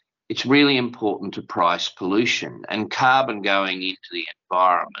 It's really important to price pollution, and carbon going into the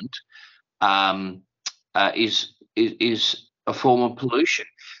environment is a form of pollution.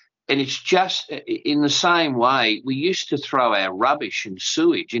 And it's just in the same way we used to throw our rubbish and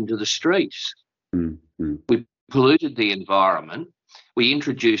sewage into the streets. We polluted the environment. We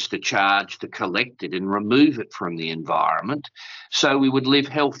introduced a charge to collect it and remove it from the environment, so we would live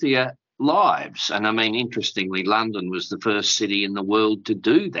healthier lives. And I mean, interestingly, London was the first city in the world to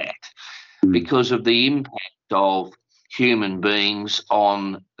do that because of the impact of human beings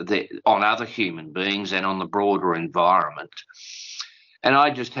on other human beings and on the broader environment. And I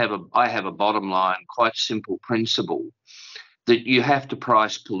have a bottom line, quite simple principle, that you have to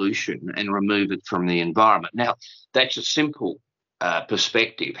price pollution and remove it from the environment. Now, that's a simple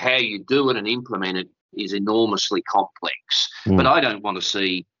perspective. How you do it and implement it is enormously complex. But I don't want to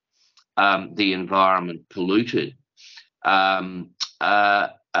see the environment polluted. And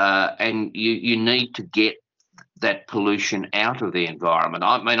you need to get that pollution out of the environment.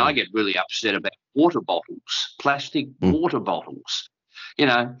 I mean, I get really upset about water bottles, plastic water bottles. You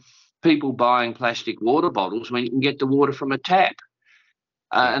know, people buying plastic water bottles when you can get the water from a tap,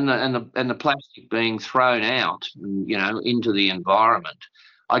 and the plastic being thrown out, you know, into the environment.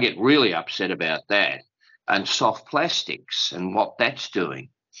 I get really upset about that, and soft plastics and what that's doing.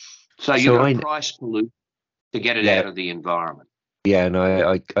 So you've got to price pollution to get it out of the environment. Yeah, no,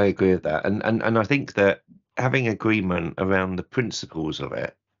 I agree with that, and I think that having agreement around the principles of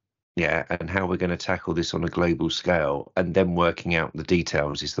it, yeah, and how we're going to tackle this on a global scale, and then working out the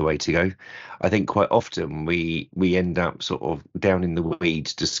details is the way to go. I think quite often we end up sort of down in the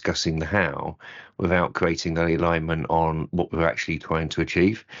weeds discussing the how without creating the alignment on what we're actually trying to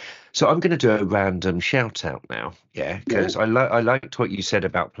achieve. So I'm going to do a random shout out now, because I liked what you said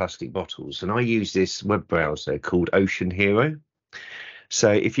about plastic bottles, and I use this web browser called Ocean Hero.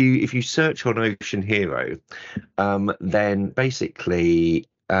 So if you search on Ocean Hero, then basically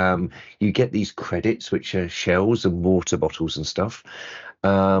you get these credits, which are shells and water bottles and stuff.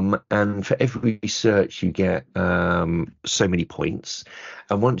 And for every search, you get so many points.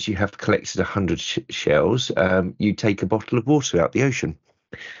 And once you have collected 100 shells, you take a bottle of water out the ocean.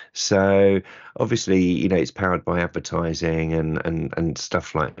 So obviously, you know, it's powered by advertising and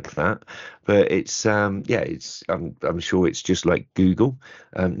stuff like that. But it's it's I'm sure it's just like Google.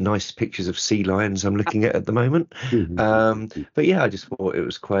 Nice pictures of sea lions I'm looking at the moment. But yeah, I just thought it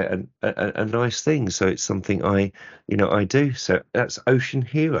was quite a nice thing. So it's something I do. So that's Ocean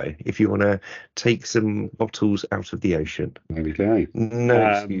Hero. If you want to take some bottles out of the ocean. There we go.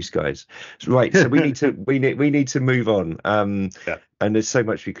 No excuse, guys. Right. So we need to move on. And there's so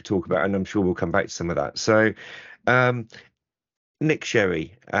much we could talk about, and I'm sure we'll come back to some of that. So, Nick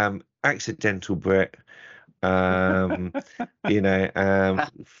Sherry, accidental Brit,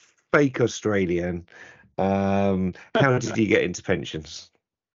 fake Australian. How did you get into pensions?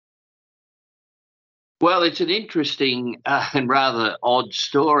 Well, it's an interesting and rather odd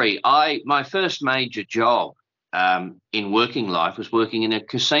story. My first major job in working life was working in a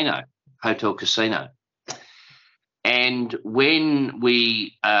hotel casino. And when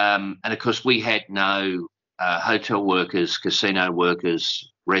we, and of course we had no hotel workers, casino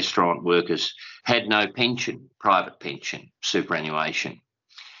workers, restaurant workers, had no pension, private pension, superannuation.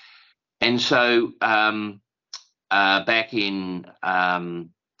 And so back in the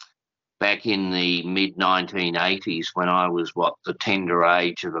mid-1980s, when I was, the tender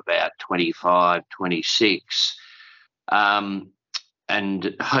age of about 25, 26,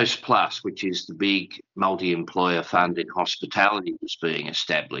 and Host Plus, which is the big multi-employer fund in hospitality, was being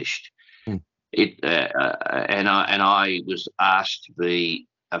established. And I was asked to be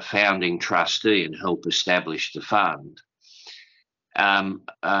a founding trustee and help establish the fund.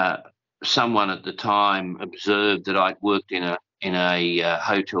 Someone at the time observed that I'd worked in a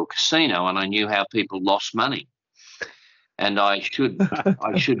hotel casino, and I knew how people lost money, and I'd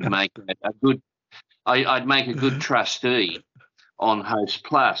make a good trustee on Host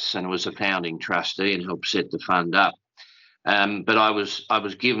Plus, and was a founding trustee and helped set the fund up. But I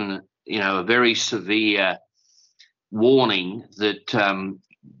was given, a very severe warning that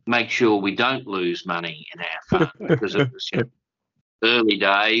make sure we don't lose money in our fund, because it was early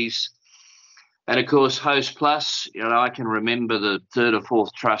days. And of course, Host Plus, I can remember the third or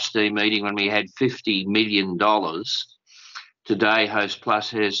fourth trustee meeting when we had $50 million. Today, Host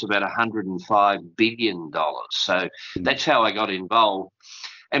Plus has about $105 billion. So that's how I got involved.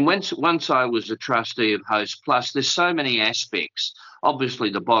 And once I was a trustee of Host Plus, there's so many aspects.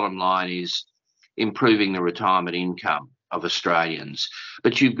 Obviously, the bottom line is improving the retirement income of Australians.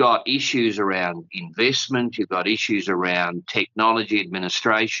 But you've got issues around investment, you've got issues around technology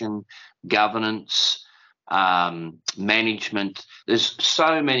administration, governance, management. There's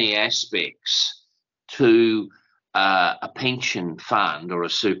so many aspects to a pension fund or a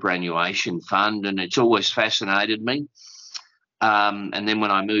superannuation fund, and it's always fascinated me. And then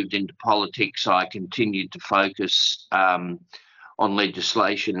when I moved into politics, I continued to focus on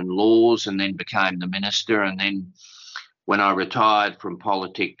legislation and laws, and then became the minister. And then when I retired from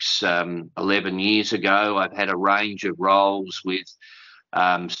politics 11 years ago. I've had a range of roles with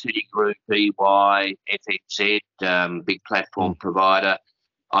Citigroup, EY, FNZ, big platform provider.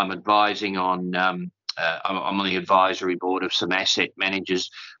 I'm advising on. I'm on the advisory board of some asset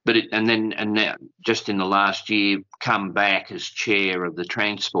managers, and now, just in the last year, come back as chair of the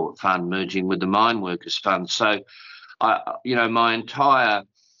Transport Fund, merging with the Mine Workers Fund. So, my entire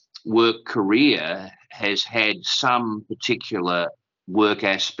work career has had some particular work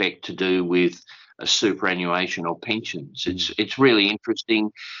aspect to do with superannuation or pensions. It's really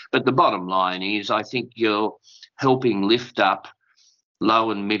interesting, but the bottom line is, I think you're helping lift up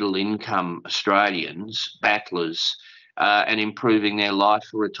low and middle income Australians, battlers, and improving their life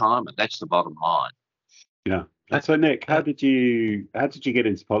for retirement. That's the bottom line. Yeah. So Nick, how did you get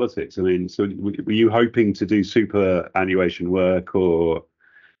into politics? I mean, so were you hoping to do superannuation work, or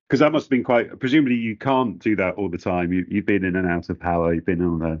because that must have been presumably you can't do that all the time. You've been in and out of power. You've been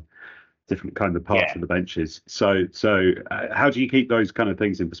on the different kind of parts of the benches. So how do you keep those kind of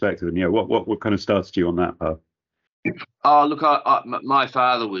things in perspective? And what kind of started you on that path? Oh, look, my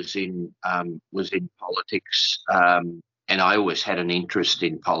father was in politics, and I always had an interest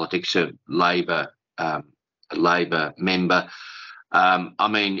in politics. A Labor member. I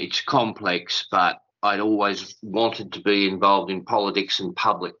mean, it's complex, but I'd always wanted to be involved in politics and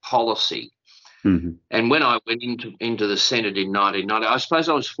public policy. Mm-hmm. And when I went into the Senate in 1990, I suppose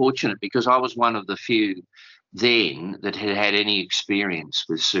I was fortunate because I was one of the few then that had any experience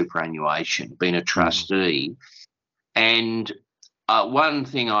with superannuation, been a trustee. Mm-hmm. And one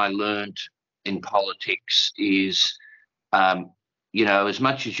thing I learned in politics is, as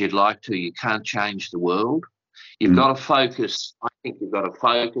much as you'd like to, you can't change the world. You've got to focus. I think you've got to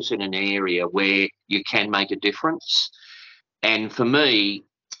focus in an area where you can make a difference. And for me,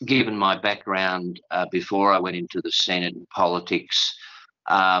 given my background before I went into the Senate and politics,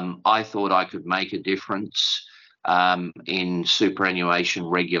 I thought I could make a difference in superannuation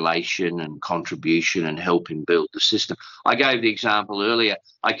regulation and contribution and helping build the system. I gave the example earlier.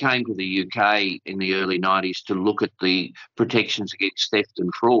 I came to the UK in the early 90s to look at the protections against theft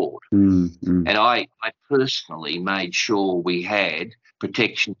and fraud. Mm-hmm. And I personally made sure we had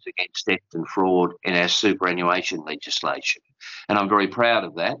protections against theft and fraud in our superannuation legislation. And I'm very proud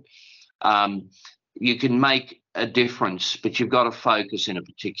of that. You can make a difference, but you've got to focus in a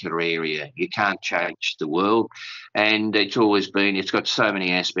particular area. You can't change the world. And it's got so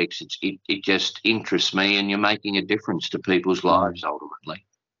many aspects. It just interests me, and you're making a difference to people's lives ultimately.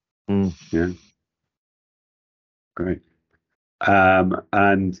 Yeah. Great.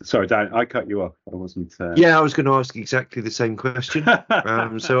 And sorry, Dan, I cut you off. I wasn't. Yeah, I was going to ask exactly the same question.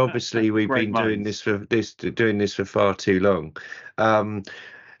 So obviously we've been doing this for far too long.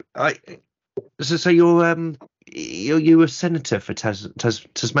 So you were senator for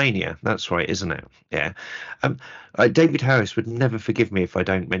Tasmania. That's right, isn't it? Yeah. David Harris would never forgive me if I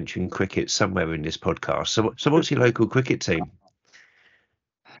don't mention cricket somewhere in this podcast. So what's your local cricket team?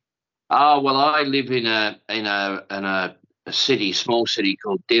 Well, I live in a small city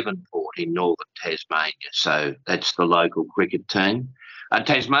called Devonport in northern Tasmania. So that's the local cricket team.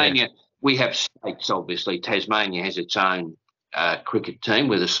 Tasmania, we have states, obviously. Tasmania has its own cricket team.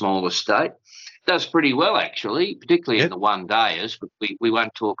 We're the smallest state. Does pretty well, actually, particularly in the one-dayers. But we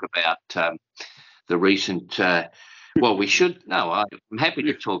won't talk about the recent. Well, we should. No, I'm happy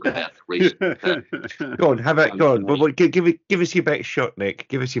to talk about the recent. Go on, go on. Well, give us your best shot, Nick.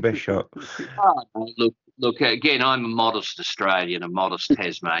 Give us your best shot. Look. Again, I'm a modest Australian, a modest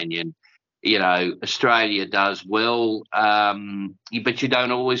Tasmanian. Australia does well, but you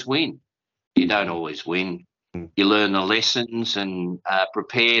don't always win. You learn the lessons and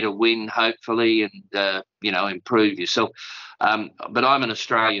prepare to win, hopefully, and improve yourself. But I'm an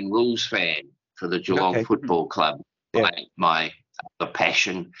Australian rules fan for the Geelong Football Club. My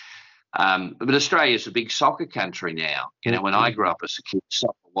passion. But Australia's a big soccer country now. When I grew up as a kid,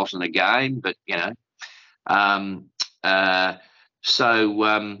 soccer wasn't a game, but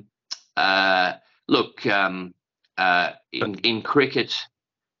look, in cricket,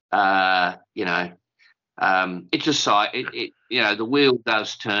 it's a side. The wheel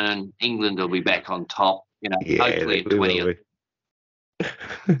does turn. England will be back on top. Hopefully in 20.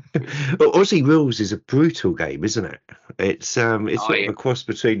 Aussie Rules is a brutal game, isn't it? It's sort of a cross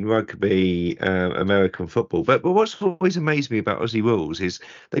between rugby, American football. But what's always amazed me about Aussie Rules is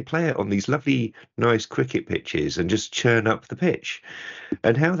they play it on these lovely, nice cricket pitches and just churn up the pitch.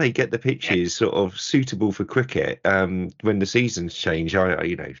 And how they get the pitches sort of suitable for cricket when the seasons change,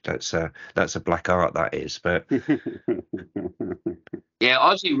 that's a black art, that is. But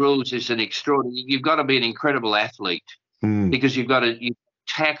Aussie Rules is an extraordinary. You've got to be an incredible athlete because you've got to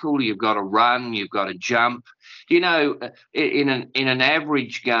tackle, you've got to run, you've got to jump. In an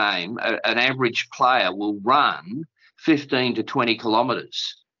average game, an average player will run 15 to 20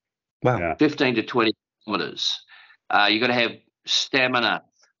 kilometres. Wow. Yeah. 15 to 20 kilometres. You've got to have stamina.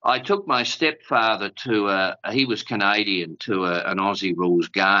 I took my stepfather he was Canadian, to an Aussie Rules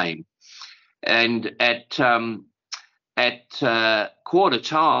game. And at quarter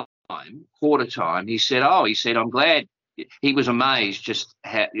time, he said, I'm glad. He was amazed just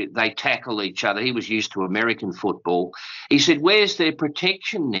how they tackle each other. He was used to American football. He said, "Where's their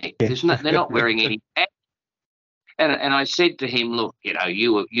protection, Nick? They're not wearing any." And I said to him, "Look,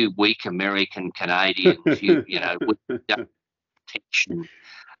 you weak American Canadians, with protection."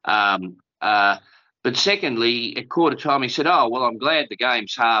 But secondly, at quarter time, he said, "Oh, well, I'm glad the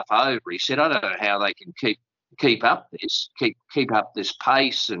game's half over." He said, "I don't know how they can keep up this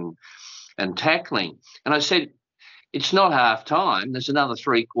pace and tackling." And I said, "It's not half time. There's another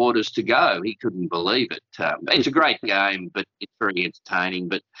 3 quarters to go." He couldn't believe it. It's a great game, but it's very entertaining.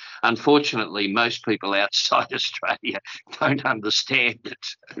 But unfortunately, most people outside Australia don't understand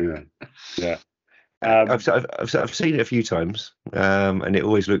it. Yeah. I've seen it a few times, and it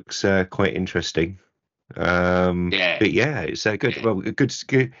always looks quite interesting. But yeah, it's good. Yeah. Well, a good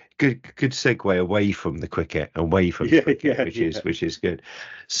segue away from the cricket, which is good.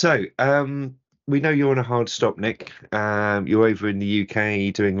 So, we know you're on a hard stop, Nick. You're over in the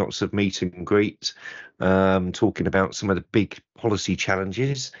UK doing lots of meet and greet, talking about some of the big policy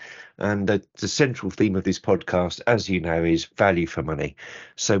challenges. And the central theme of this podcast, as you know, is value for money.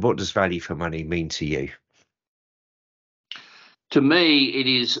 So what does value for money mean to you? To me, it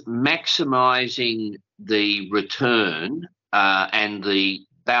is maximising the return and the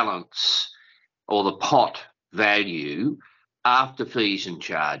balance, or the pot value after fees and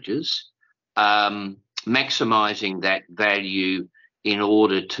charges, maximising that value in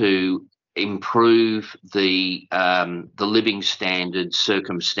order to improve the living standards,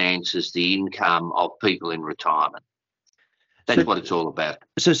 circumstances, the income of people in retirement. That's what it's all about.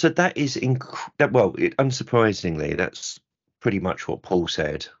 So that is unsurprisingly, that's pretty much what Paul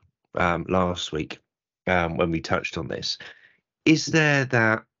said last week when we touched on this. Is there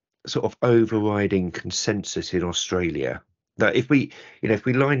that sort of overriding consensus in Australia that if we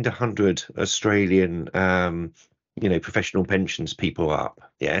lined 100 Australian professional pensions people up,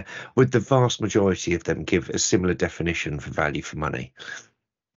 would the vast majority of them give a similar definition for value for money?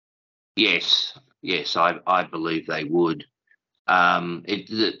 Yes, I believe they would.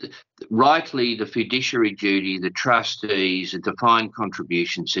 Rightly, the fiduciary duty, the trustees, a defined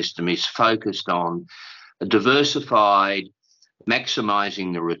contribution system is focused on a diversified,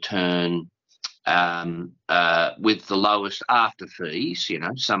 maximising the return with the lowest after fees.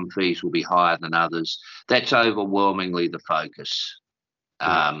 Some fees will be higher than others. That's overwhelmingly the focus.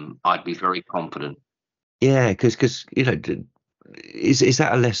 I'd be very confident. Yeah, because is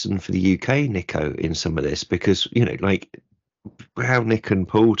that a lesson for the UK, Nico, in some of this? Because how Nick and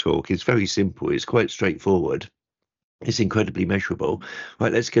Paul talk is very simple. It's quite straightforward. It's incredibly measurable.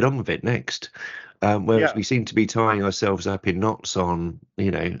 Right, let's get on with it next. Whereas we seem to be tying ourselves up in knots on,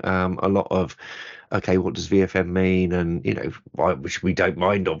 a lot of, okay, what does VFM mean? And, which we don't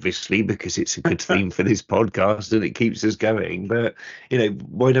mind, obviously, because it's a good theme for this podcast and it keeps us going. But,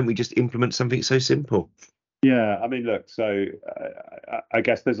 why don't we just implement something so simple? Yeah, I mean, look, so I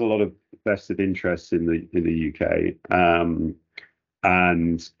guess there's a lot of vested interests in the UK,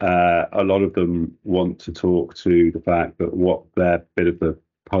 and a lot of them want to talk to the fact that what their bit of the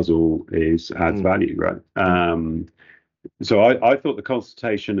puzzle is adds value, right? So I thought the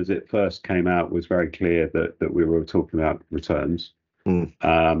consultation as it first came out was very clear that we were talking about returns.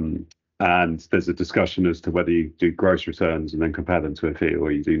 And there's a discussion as to whether you do gross returns and then compare them to a fee,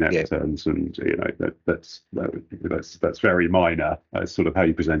 or you do net returns, and that's very minor. Sort of how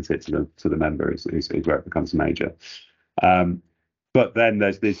you present it to the member is where it becomes major. But then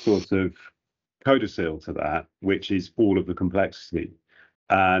there's this sort of codicil to that, which is all of the complexity,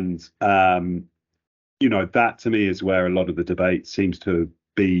 and that to me is where a lot of the debate seems to have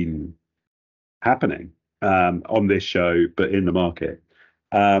been happening on this show, but in the market.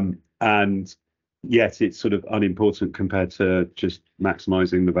 And yet it's sort of unimportant compared to just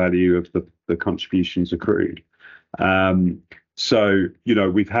maximising the value of the contributions accrued. So,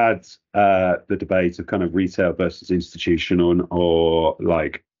 we've had the debate of kind of retail versus institutional, or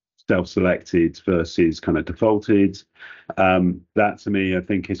like self-selected versus kind of defaulted. That to me, I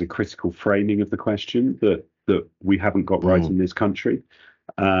think, is a critical framing of the question that we haven't got right in this country.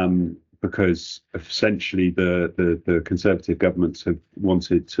 Because essentially the Conservative governments have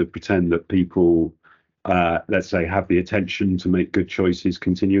wanted to pretend that people let's say, have the attention to make good choices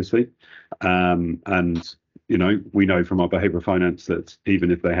continuously. And, you know, we know from our behavioural finance that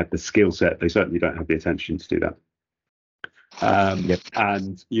even if they have the skill set, they certainly don't have the attention to do that.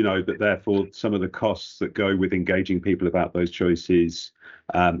 And, you know, that therefore some of the costs that go with engaging people about those choices,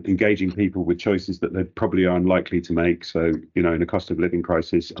 engaging people with choices that they probably are unlikely to make. So, you know, in a cost of living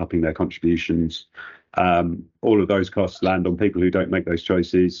crisis, upping their contributions, all of those costs land on people who don't make those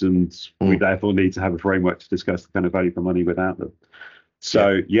choices. And we therefore need to have a framework to discuss the kind of value for money without them.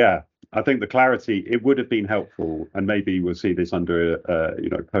 So, I think the clarity, it would have been helpful, and maybe we'll see this under, you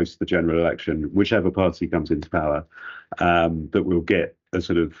know, post the general election, whichever party comes into power, that we'll get a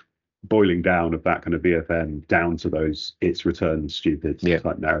sort of boiling down of that kind of VFM down to those "it's returned stupid"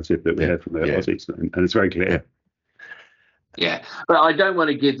 type narrative that we heard from the Aussies, and it's very clear. Yeah, but I don't want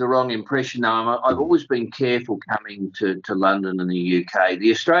to give the wrong impression. Now, I've always been careful coming to London and the UK.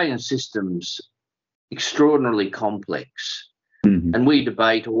 The Australian system's extraordinarily complex. And we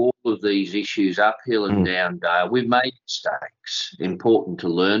debate all of these issues uphill and down dale. We've made mistakes, important to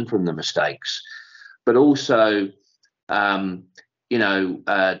learn from the mistakes, but also, you know,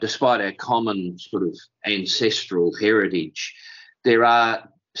 despite our common sort of ancestral heritage, there are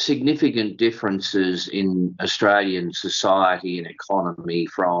significant differences in Australian society and economy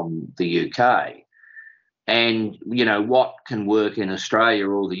from the UK. And, you know, what can work in Australia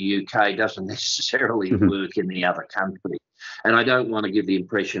or the UK doesn't necessarily work in the other country. And I don't want to give the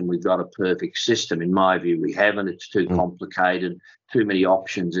impression we've got a perfect system. In my view, we haven't. It's too complicated, too many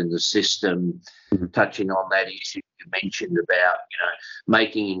options in the system. Touching on that issue you mentioned about, you know,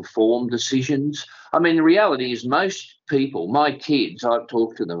 making informed decisions. I mean, the reality is most people, my kids, I've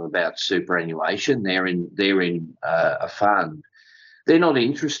talked to them about superannuation. They're in a fund. They're not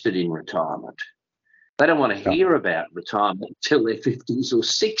interested in retirement. They don't want to hear about retirement until their 50s or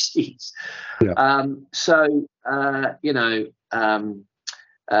 60s.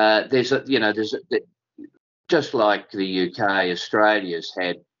 Just like the UK, Australia's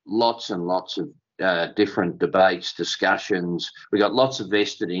had lots and lots of different debates, discussions. We got lots of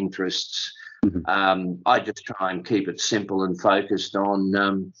vested interests. I just try and keep it simple and focused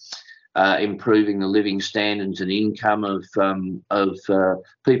on improving the living standards and income of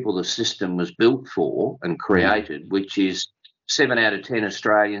people the system was built for and created, which is 7 out of 10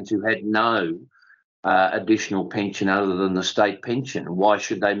 Australians who had no additional pension other than the state pension. Why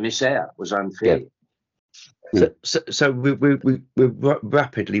should they miss out? It was unfair. So we're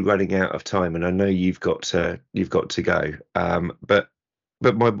rapidly running out of time, and I know you've got to go. But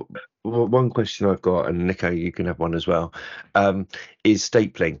my one question I've got, and Nico, you can have one as well, is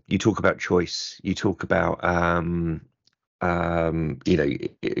stapling. You talk about choice. You talk about you know,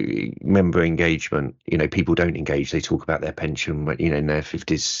 member engagement. You know, people don't engage. They talk about their pension, you know, in their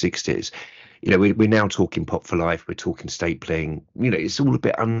 50s, 60s. You know, we're now talking Pot for Life. We're talking stapling. You know, it's all a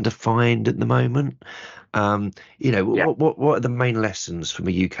bit undefined at the moment. You know, what are the main lessons from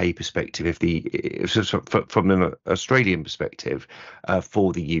a UK perspective, from an Australian perspective,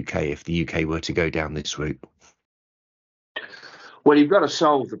 for the UK, if the UK were to go down this route? Well, you've got to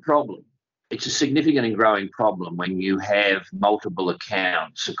solve the problem. It's a significant and growing problem when you have multiple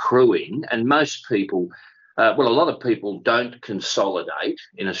accounts accruing, and most people, a lot of people don't consolidate.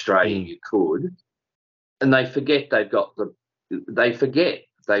 In Australia, you could, and they forget they've got the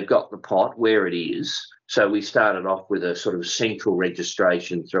pot where it is. So we started off with a sort of central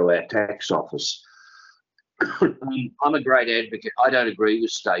registration through our tax office. I'm a great advocate. I don't agree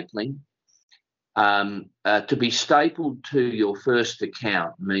with stapling. To be stapled to your first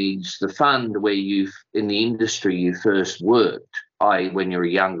account means the fund where in the industry you first worked, i.e. when you're a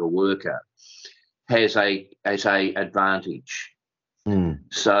younger worker, has a advantage.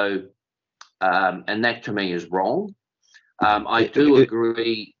 So, and that to me is wrong. I do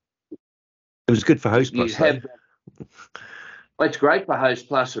agree. It was good for Host Plus. Well, it's great for Host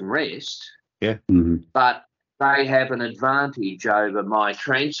Plus and Rest. Yeah. But they have an advantage over my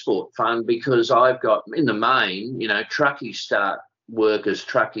transport fund because I've got, in the main, you know, truckies start work as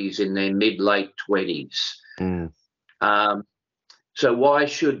truckies in their mid-late 20s. So why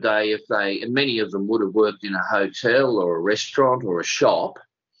should they, and many of them would have worked in a hotel or a restaurant or a shop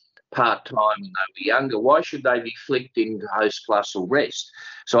part-time when they were younger, why should they be flicked into Host Plus or Rest?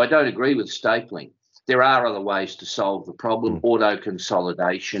 So I don't agree with stapling. There are other ways to solve the problem: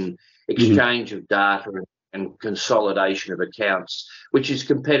 auto-consolidation, exchange of data, and consolidation of accounts, which is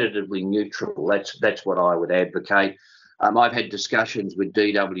competitively neutral. That's what I would advocate. I've had discussions with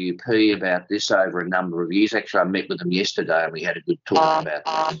DWP about this over a number of years. Actually, I met with them yesterday and we had a good talk about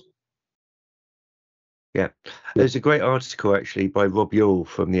this. Yeah, there's a great article actually by Rob Yule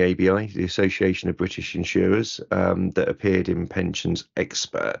from the ABI, the Association of British Insurers, that appeared in Pensions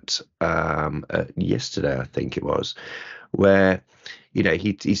Expert yesterday, I think it was, where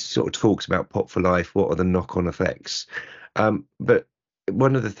he sort of talks about Pot for Life. What are the knock-on effects? But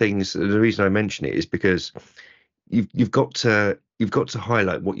one of the things, the reason I mention it is because you've got to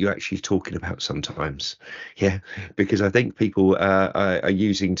highlight what you're actually talking about sometimes. Yeah, because I think people are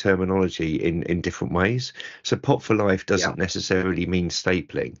using terminology in different ways. So Pot for Life doesn't necessarily mean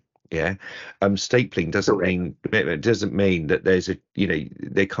stapling. Yeah, stapling doesn't mean that there's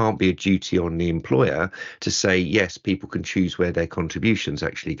there can't be a duty on the employer to say yes, people can choose where their contributions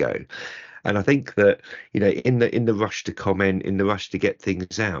actually go. And I think that, in the rush to comment, in the rush to get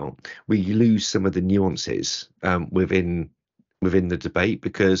things out, we lose some of the nuances within the debate,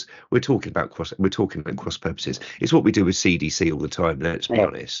 because we're talking about cross purposes. It's what we do with CDC all the time, let's be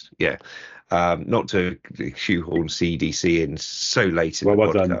honest. Yeah. Not to shoehorn CDC in so late in the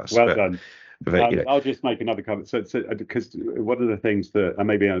podcast. Well done. I'll just make another comment. So because one of the things that, and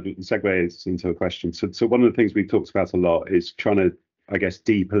maybe I'll segue into a question. So one of the things we've talked about a lot is trying to, I guess,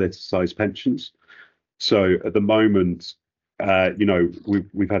 depoliticize pensions. So at the moment,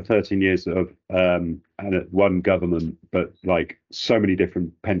 we've had 13 years of one government, but like so many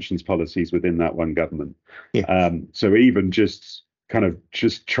different pensions policies within that one government. Yeah. So even just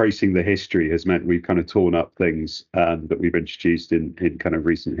tracing the history has meant we've kind of torn up things that we've introduced in kind of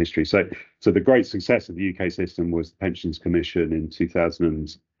recent history. So the great success of the UK system was the Pensions Commission in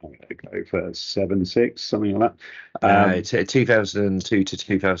 2007-6, something like that. 2002 to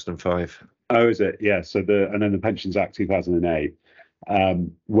 2005. Oh, is it? Yeah. And then the Pensions Act 2008,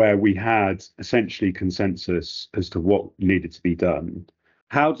 where we had essentially consensus as to what needed to be done.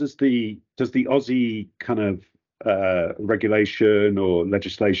 How does the Aussie kind of regulation or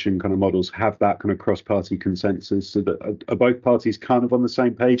legislation kind of models have that kind of cross-party consensus, so that are both parties kind of on the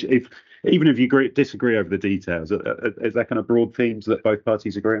same page? Even if you disagree over the details, is there kind of broad themes that both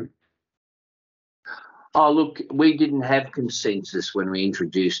parties agree on? Oh, look, we didn't have consensus when we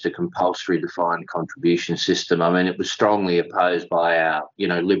introduced a compulsory defined contribution system. I mean, it was strongly opposed by our,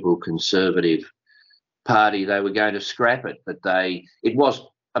 Liberal Conservative Party. They were going to scrap it, but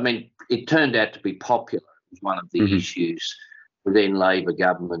it turned out to be popular. It was one of the issues. The then Labor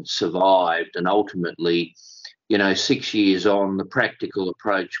government survived, and ultimately, 6 years on, the practical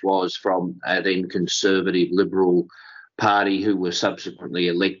approach was from our then Conservative Liberal Party, who were subsequently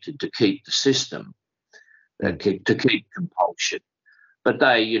elected to keep the system. To keep compulsion, but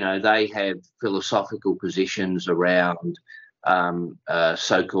they have philosophical positions around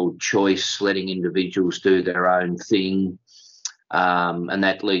so-called choice, letting individuals do their own thing, and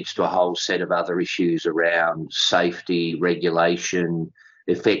that leads to a whole set of other issues around safety, regulation,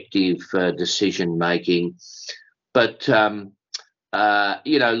 effective decision making. But look,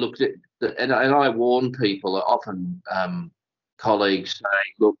 and I warn people often, colleagues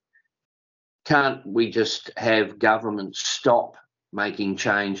say, look, can't we just have government stop making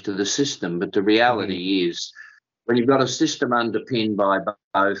change to the system? But the reality is, when you've got a system underpinned by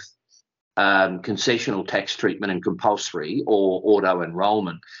both concessional tax treatment and compulsory or auto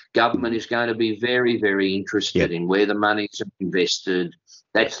enrolment, government is going to be very, very interested in where the money's invested.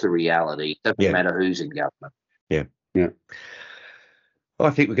 That's the reality. It doesn't matter who's in government. Yeah. Well, I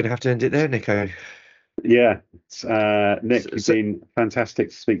think we're going to have to end it there, Nico. Yeah, Nick, it's been fantastic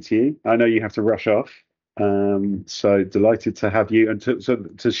to speak to you. I know you have to rush off, so delighted to have you and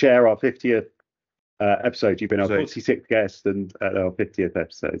to share our 50th episode. You've been our 46th guest and at our 50th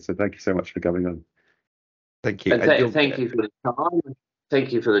episode, so thank you so much for coming on. Thank you. Thank you for the time.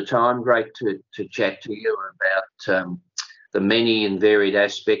 Thank you for the time. Great to chat to you about the many and varied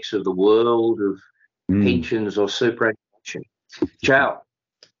aspects of the world of pensions or superannuation. Ciao.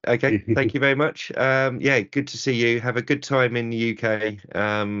 Okay, thank you very much. Good to see you. Have a good time in the UK.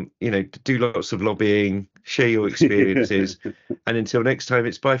 Do lots of lobbying, share your experiences, and until next time,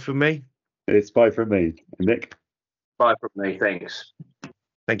 it's bye from me. It's bye from me, Nick. Bye from me. Thanks.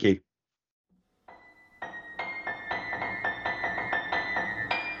 Thank you.